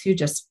didn't get to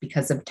just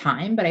because of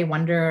time, but I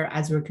wonder,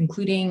 as we're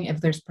concluding,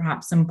 if there's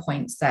perhaps some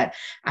points that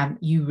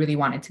you really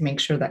wanted to make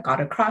sure that got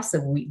across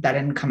that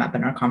didn't come up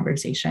in our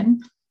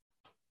conversation.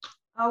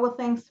 Oh, well,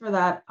 thanks for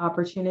that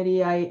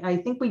opportunity. I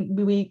think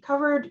we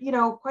covered,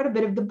 quite a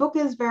bit of the book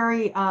is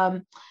very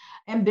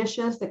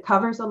ambitious. It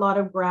covers a lot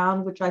of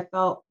ground, which I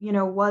felt,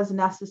 was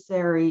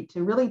necessary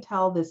to really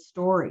tell this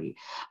story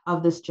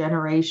of this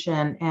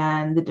generation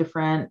and the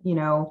different,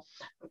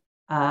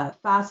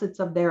 facets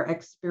of their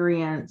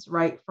experience,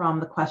 right from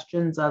the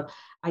questions of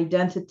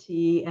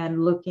identity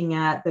and looking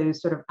at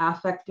those sort of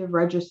affective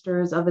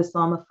registers of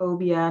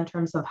Islamophobia in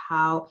terms of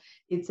how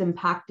it's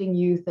impacting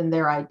youth and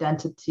their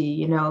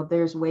identity.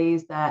 There's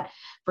ways that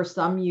for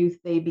some youth,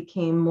 they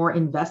became more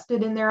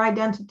invested in their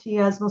identity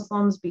as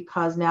Muslims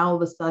because now all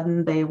of a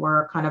sudden they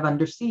were kind of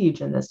under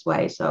siege in this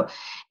way. So,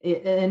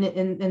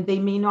 and they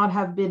may not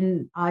have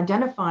been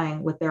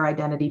identifying with their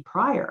identity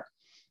prior.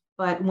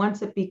 But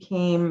once it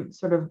became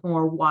sort of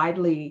more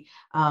widely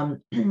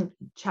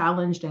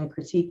challenged and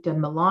critiqued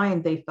and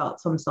maligned, they felt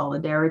some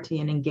solidarity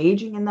in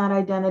engaging in that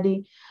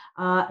identity.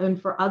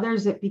 And for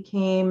others, it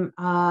became,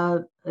 a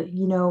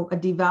socially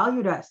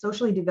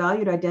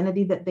devalued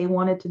identity that they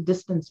wanted to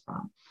distance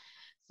from.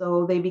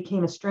 So they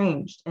became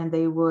estranged and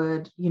they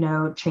would,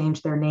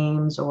 change their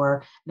names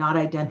or not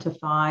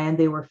identify, and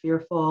they were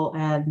fearful.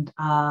 And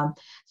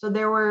so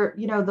there were,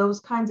 those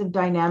kinds of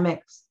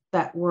dynamics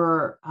that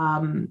were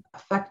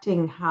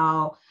affecting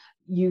how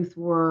youth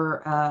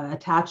were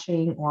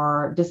attaching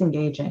or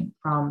disengaging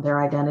from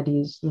their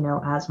identities,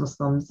 as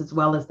Muslims, as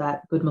well as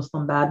that good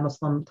Muslim, bad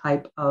Muslim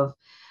type of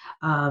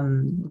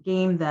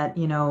game that,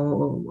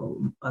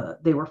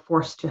 they were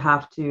forced to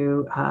have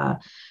to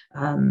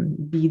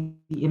be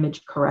the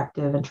image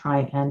corrective and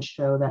try and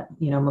show that,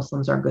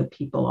 Muslims are good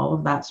people, all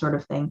of that sort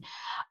of thing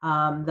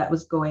that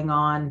was going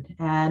on.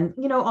 And,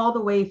 all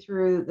the way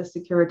through the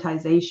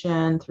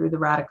securitization, through the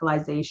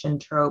radicalization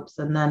tropes,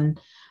 and then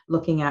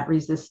looking at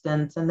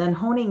resistance, and then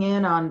honing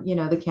in on,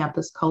 the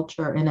campus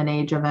culture in an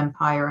age of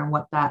empire and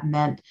what that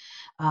meant,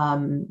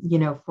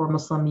 for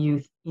Muslim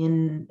youth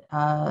in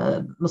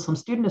Muslim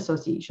student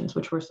associations,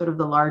 which were sort of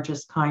the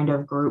largest kind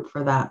of group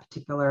for that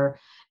particular,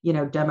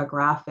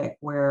 demographic,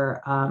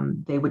 where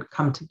they would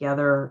come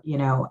together,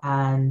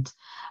 and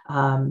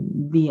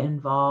be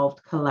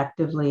involved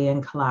collectively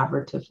and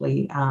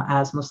collaboratively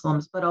as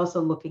Muslims, but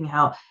also looking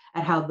at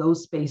how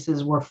those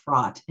spaces were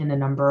fraught in a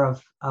number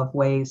of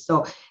ways.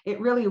 So it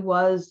really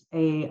was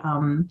a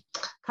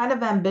kind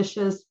of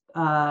ambitious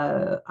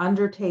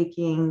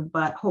undertaking,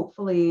 but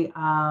hopefully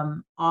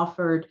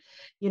offered,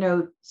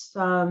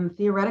 some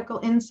theoretical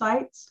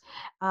insights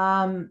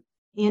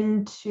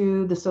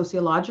into the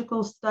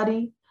sociological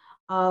study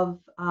of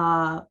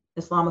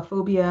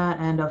Islamophobia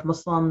and of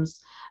Muslims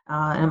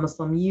and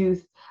Muslim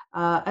youth,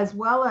 as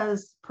well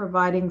as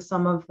providing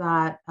some of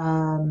that,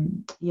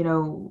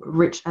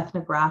 rich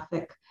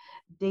ethnographic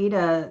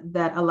data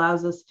that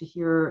allows us to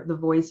hear the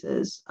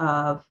voices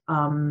of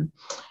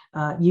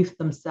youth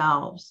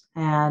themselves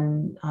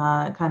and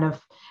kind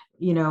of,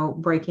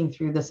 breaking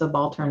through the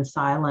subaltern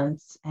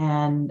silence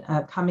and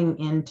coming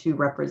into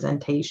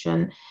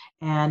representation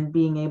and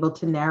being able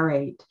to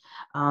narrate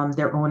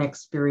their own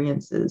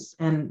experiences.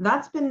 And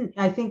that's been,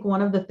 I think,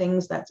 one of the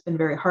things that's been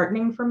very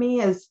heartening for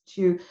me is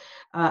to,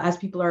 as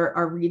people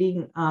are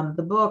reading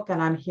the book and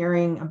I'm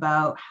hearing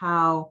about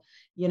how,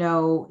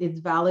 it's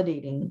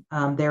validating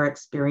their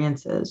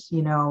experiences,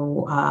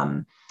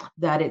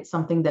 that it's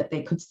something that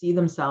they could see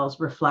themselves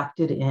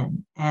reflected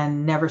in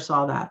and never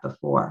saw that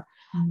before.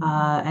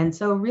 Mm-hmm. And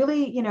so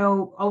really,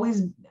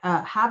 always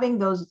having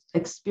those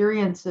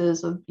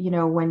experiences of,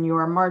 when you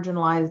are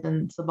marginalized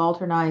and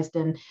subalternized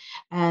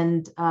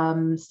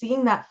and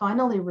seeing that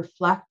finally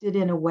reflected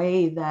in a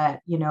way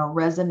that,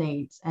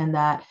 resonates and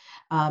that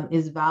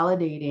is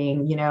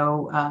validating,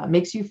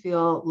 makes you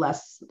feel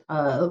less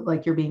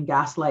like you're being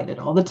gaslighted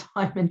all the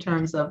time in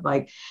terms of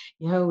like,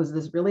 is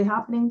this really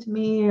happening to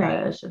me?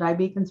 Should I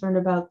be concerned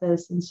about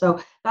this? And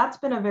so that's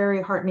been a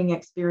very heartening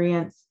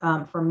experience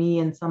for me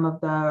and some of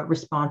the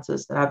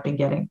responses that I've been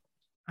getting.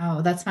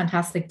 Oh, that's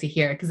fantastic to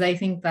hear. Because I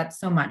think that's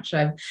so much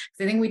of, because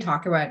I think we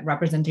talk about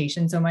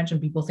representation so much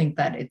and people think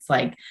that it's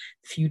like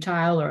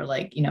futile or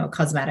like,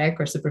 cosmetic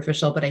or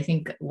superficial. But I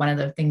think one of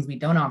the things we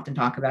don't often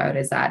talk about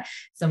is that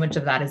so much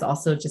of that is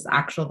also just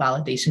actual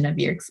validation of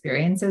your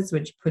experiences,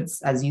 which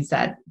puts, as you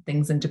said,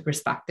 things into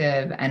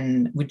perspective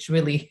and which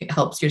really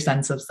helps your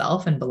sense of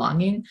self and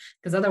belonging.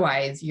 Because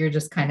otherwise you're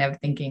just kind of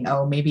thinking,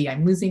 oh, maybe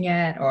I'm losing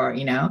it, or,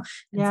 and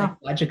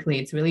psychologically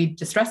it's really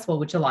distressful,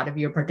 which a lot of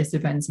your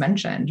participants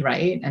mentioned,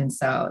 right? And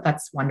so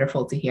that's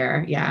wonderful to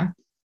hear. Yeah.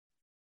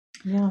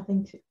 Yeah,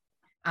 thank you.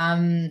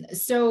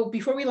 So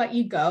before we let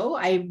you go,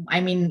 I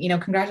mean,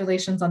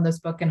 congratulations on this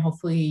book, and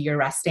hopefully you're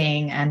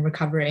resting and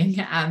recovering.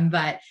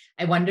 But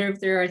I wonder if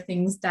there are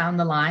things down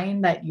the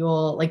line that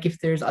you'll like, if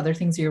there's other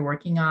things you're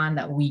working on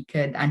that we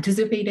could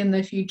anticipate in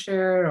the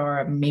future,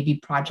 or maybe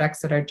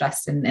projects that are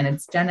just in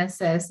its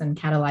genesis and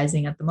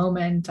catalyzing at the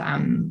moment.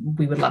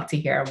 We would love to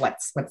hear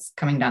what's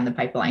coming down the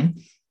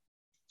pipeline.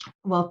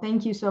 Well,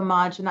 thank you so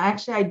much. And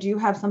actually, I do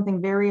have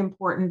something very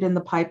important in the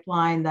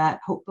pipeline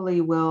that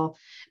hopefully will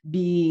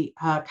be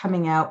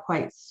coming out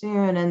quite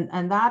soon.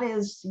 And that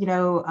is,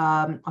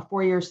 a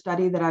 4-year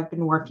study that I've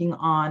been working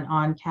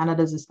on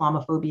Canada's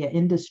Islamophobia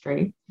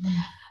industry.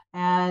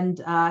 And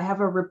I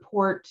have a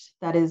report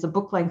that is a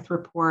book-length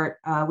report,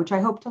 which I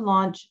hope to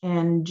launch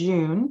in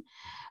June.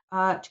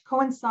 To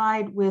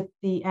coincide with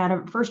the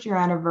first-year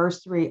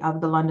anniversary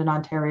of the London,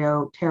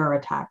 Ontario terror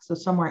attack, so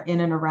somewhere in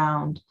and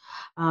around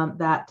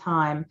that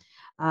time.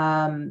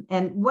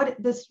 And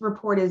what this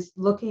report is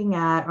looking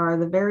at are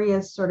the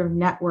various sort of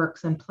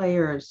networks and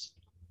players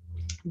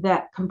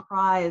that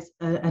comprise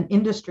an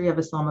industry of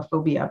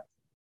Islamophobia.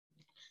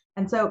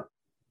 And so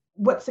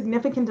what's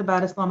significant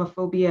about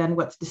Islamophobia and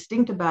what's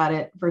distinct about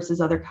it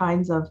versus other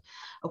kinds of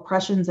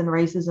oppressions and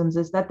racisms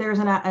is that there's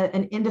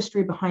an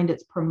industry behind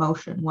its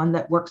promotion, one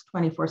that works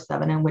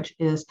 24/7 and which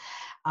is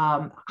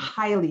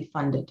highly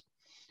funded.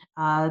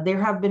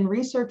 There have been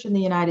research in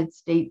the United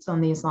States on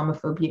the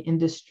Islamophobia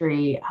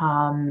industry,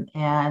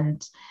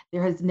 and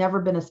there has never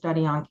been a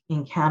study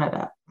in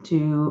Canada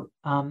to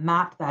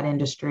map that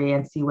industry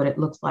and see what it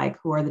looks like,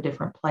 who are the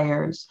different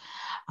players,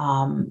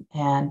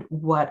 and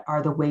what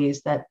are the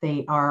ways that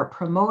they are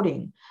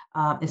promoting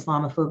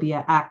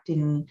Islamophobia,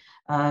 acting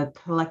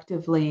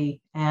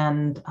collectively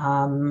and,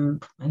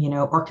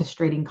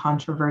 orchestrating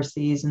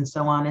controversies and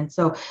so on. And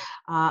so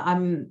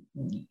I'm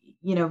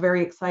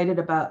very excited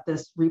about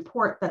this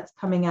report that's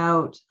coming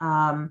out.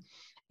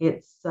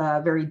 It's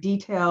very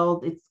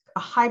detailed. It's a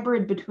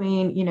hybrid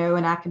between,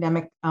 an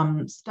academic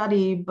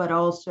study, but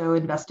also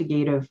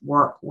investigative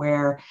work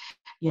where,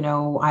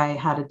 I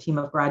had a team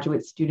of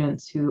graduate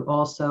students who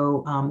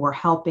also were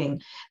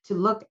helping to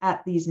look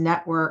at these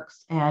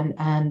networks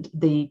and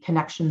the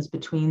connections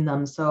between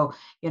them. So,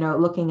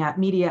 looking at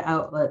media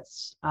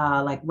outlets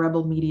like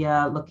Rebel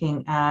Media,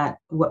 looking at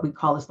what we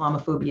call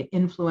Islamophobia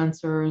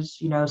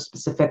influencers,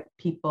 specific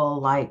people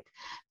like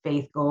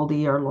Faith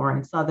Goldie or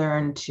Lauren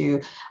Southern,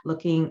 to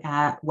looking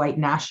at white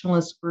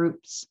nationalist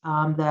groups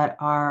that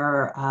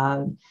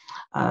are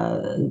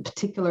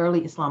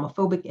particularly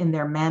Islamophobic in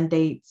their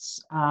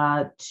mandates,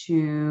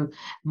 to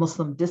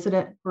Muslim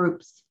dissident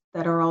groups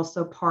that are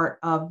also part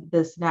of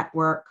this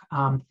network,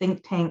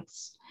 think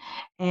tanks,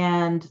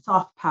 and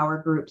soft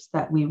power groups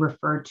that we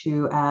refer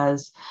to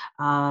as,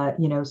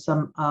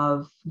 some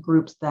of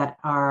groups that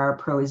are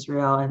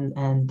pro-Israel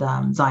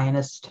and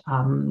Zionist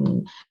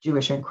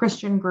Jewish and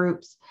Christian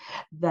groups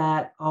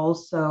that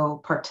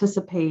also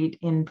participate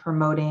in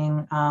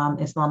promoting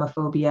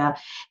Islamophobia.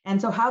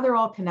 And so how they're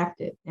all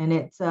connected. And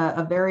it's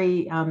a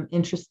very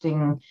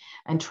interesting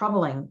and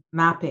troubling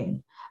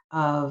mapping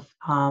of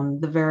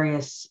the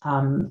various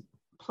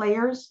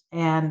players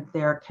and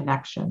their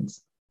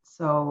connections.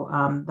 So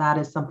that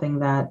is something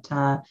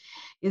that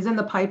is in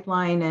the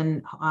pipeline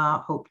and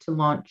hope to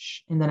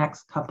launch in the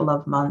next couple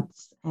of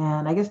months.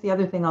 And I guess the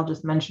other thing I'll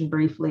just mention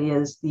briefly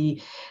is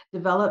the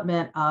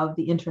development of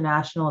the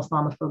International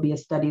Islamophobia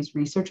Studies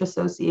Research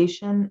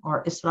Association,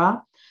 or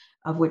ISRA,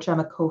 of which I'm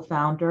a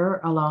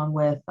co-founder, along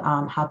with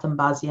Hatem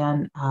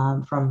Bazian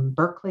from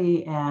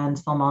Berkeley and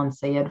Salman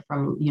Sayed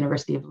from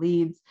University of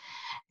Leeds.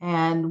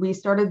 And we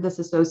started this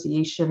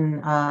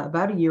association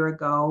about a year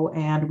ago,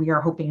 and we are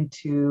hoping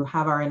to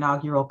have our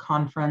inaugural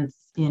conference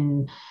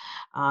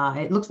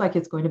it looks like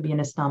it's going to be in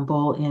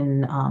Istanbul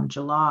in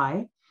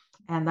July.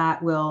 And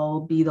that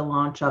will be the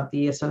launch of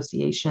the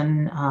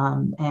association.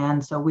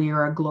 And so we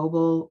are a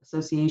global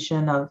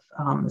association of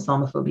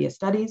Islamophobia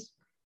studies.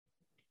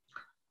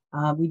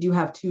 We do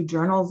have 2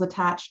 journals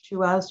attached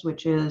to us,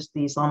 which is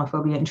the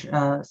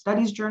Islamophobia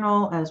Studies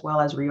Journal, as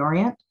well as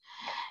Reorient.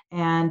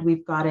 And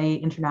we've got an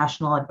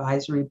international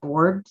advisory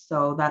board.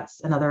 So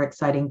that's another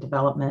exciting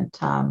development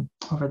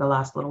over the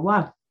last little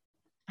while.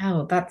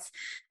 Oh,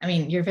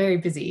 you're very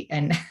busy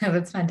and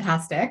that's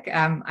fantastic.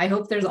 I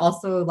hope there's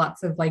also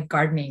lots of like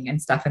gardening and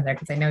stuff in there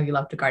because I know you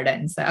love to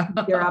garden. So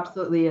there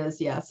absolutely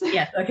is. Yes.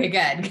 Yes. Okay,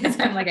 good. Because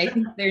I'm like, I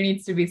think there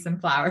needs to be some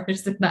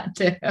flowers in that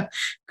too.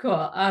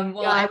 Cool.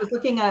 Well, I was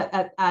looking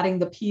at adding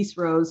the peace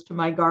rose to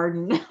my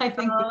garden, I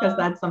think, because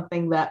that's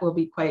something that will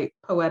be quite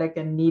poetic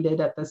and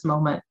needed at this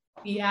moment.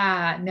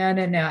 Yeah, no.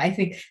 I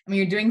think,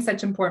 you're doing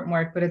such important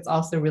work, but it's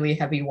also really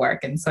heavy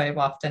work. And so I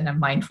often am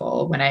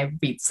mindful when I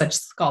read such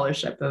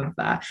scholarship of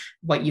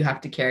what you have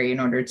to carry in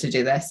order to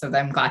do this. So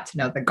I'm glad to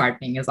know that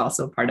gardening is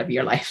also part of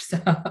your life. So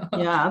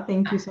yeah,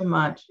 thank you so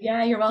much.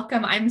 Yeah, you're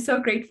welcome. I'm so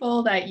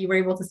grateful that you were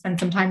able to spend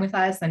some time with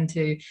us and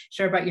to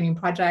share about your new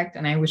project.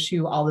 And I wish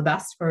you all the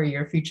best for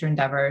your future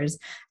endeavors.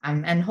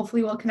 And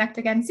hopefully we'll connect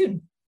again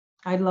soon.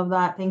 I'd love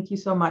that. Thank you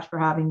so much for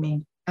having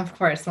me. Of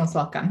course, most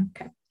welcome.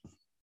 Okay.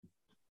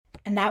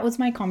 And that was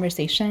my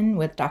conversation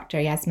with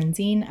Dr. Yasmin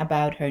Zine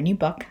about her new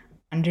book,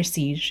 Under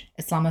Siege,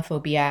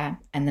 Islamophobia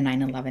and the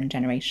 9/11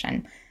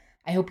 Generation.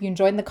 I hope you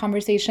enjoyed the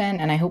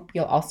conversation, and I hope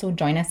you'll also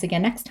join us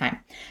again next time.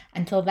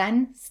 Until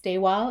then, stay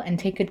well and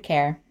take good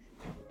care.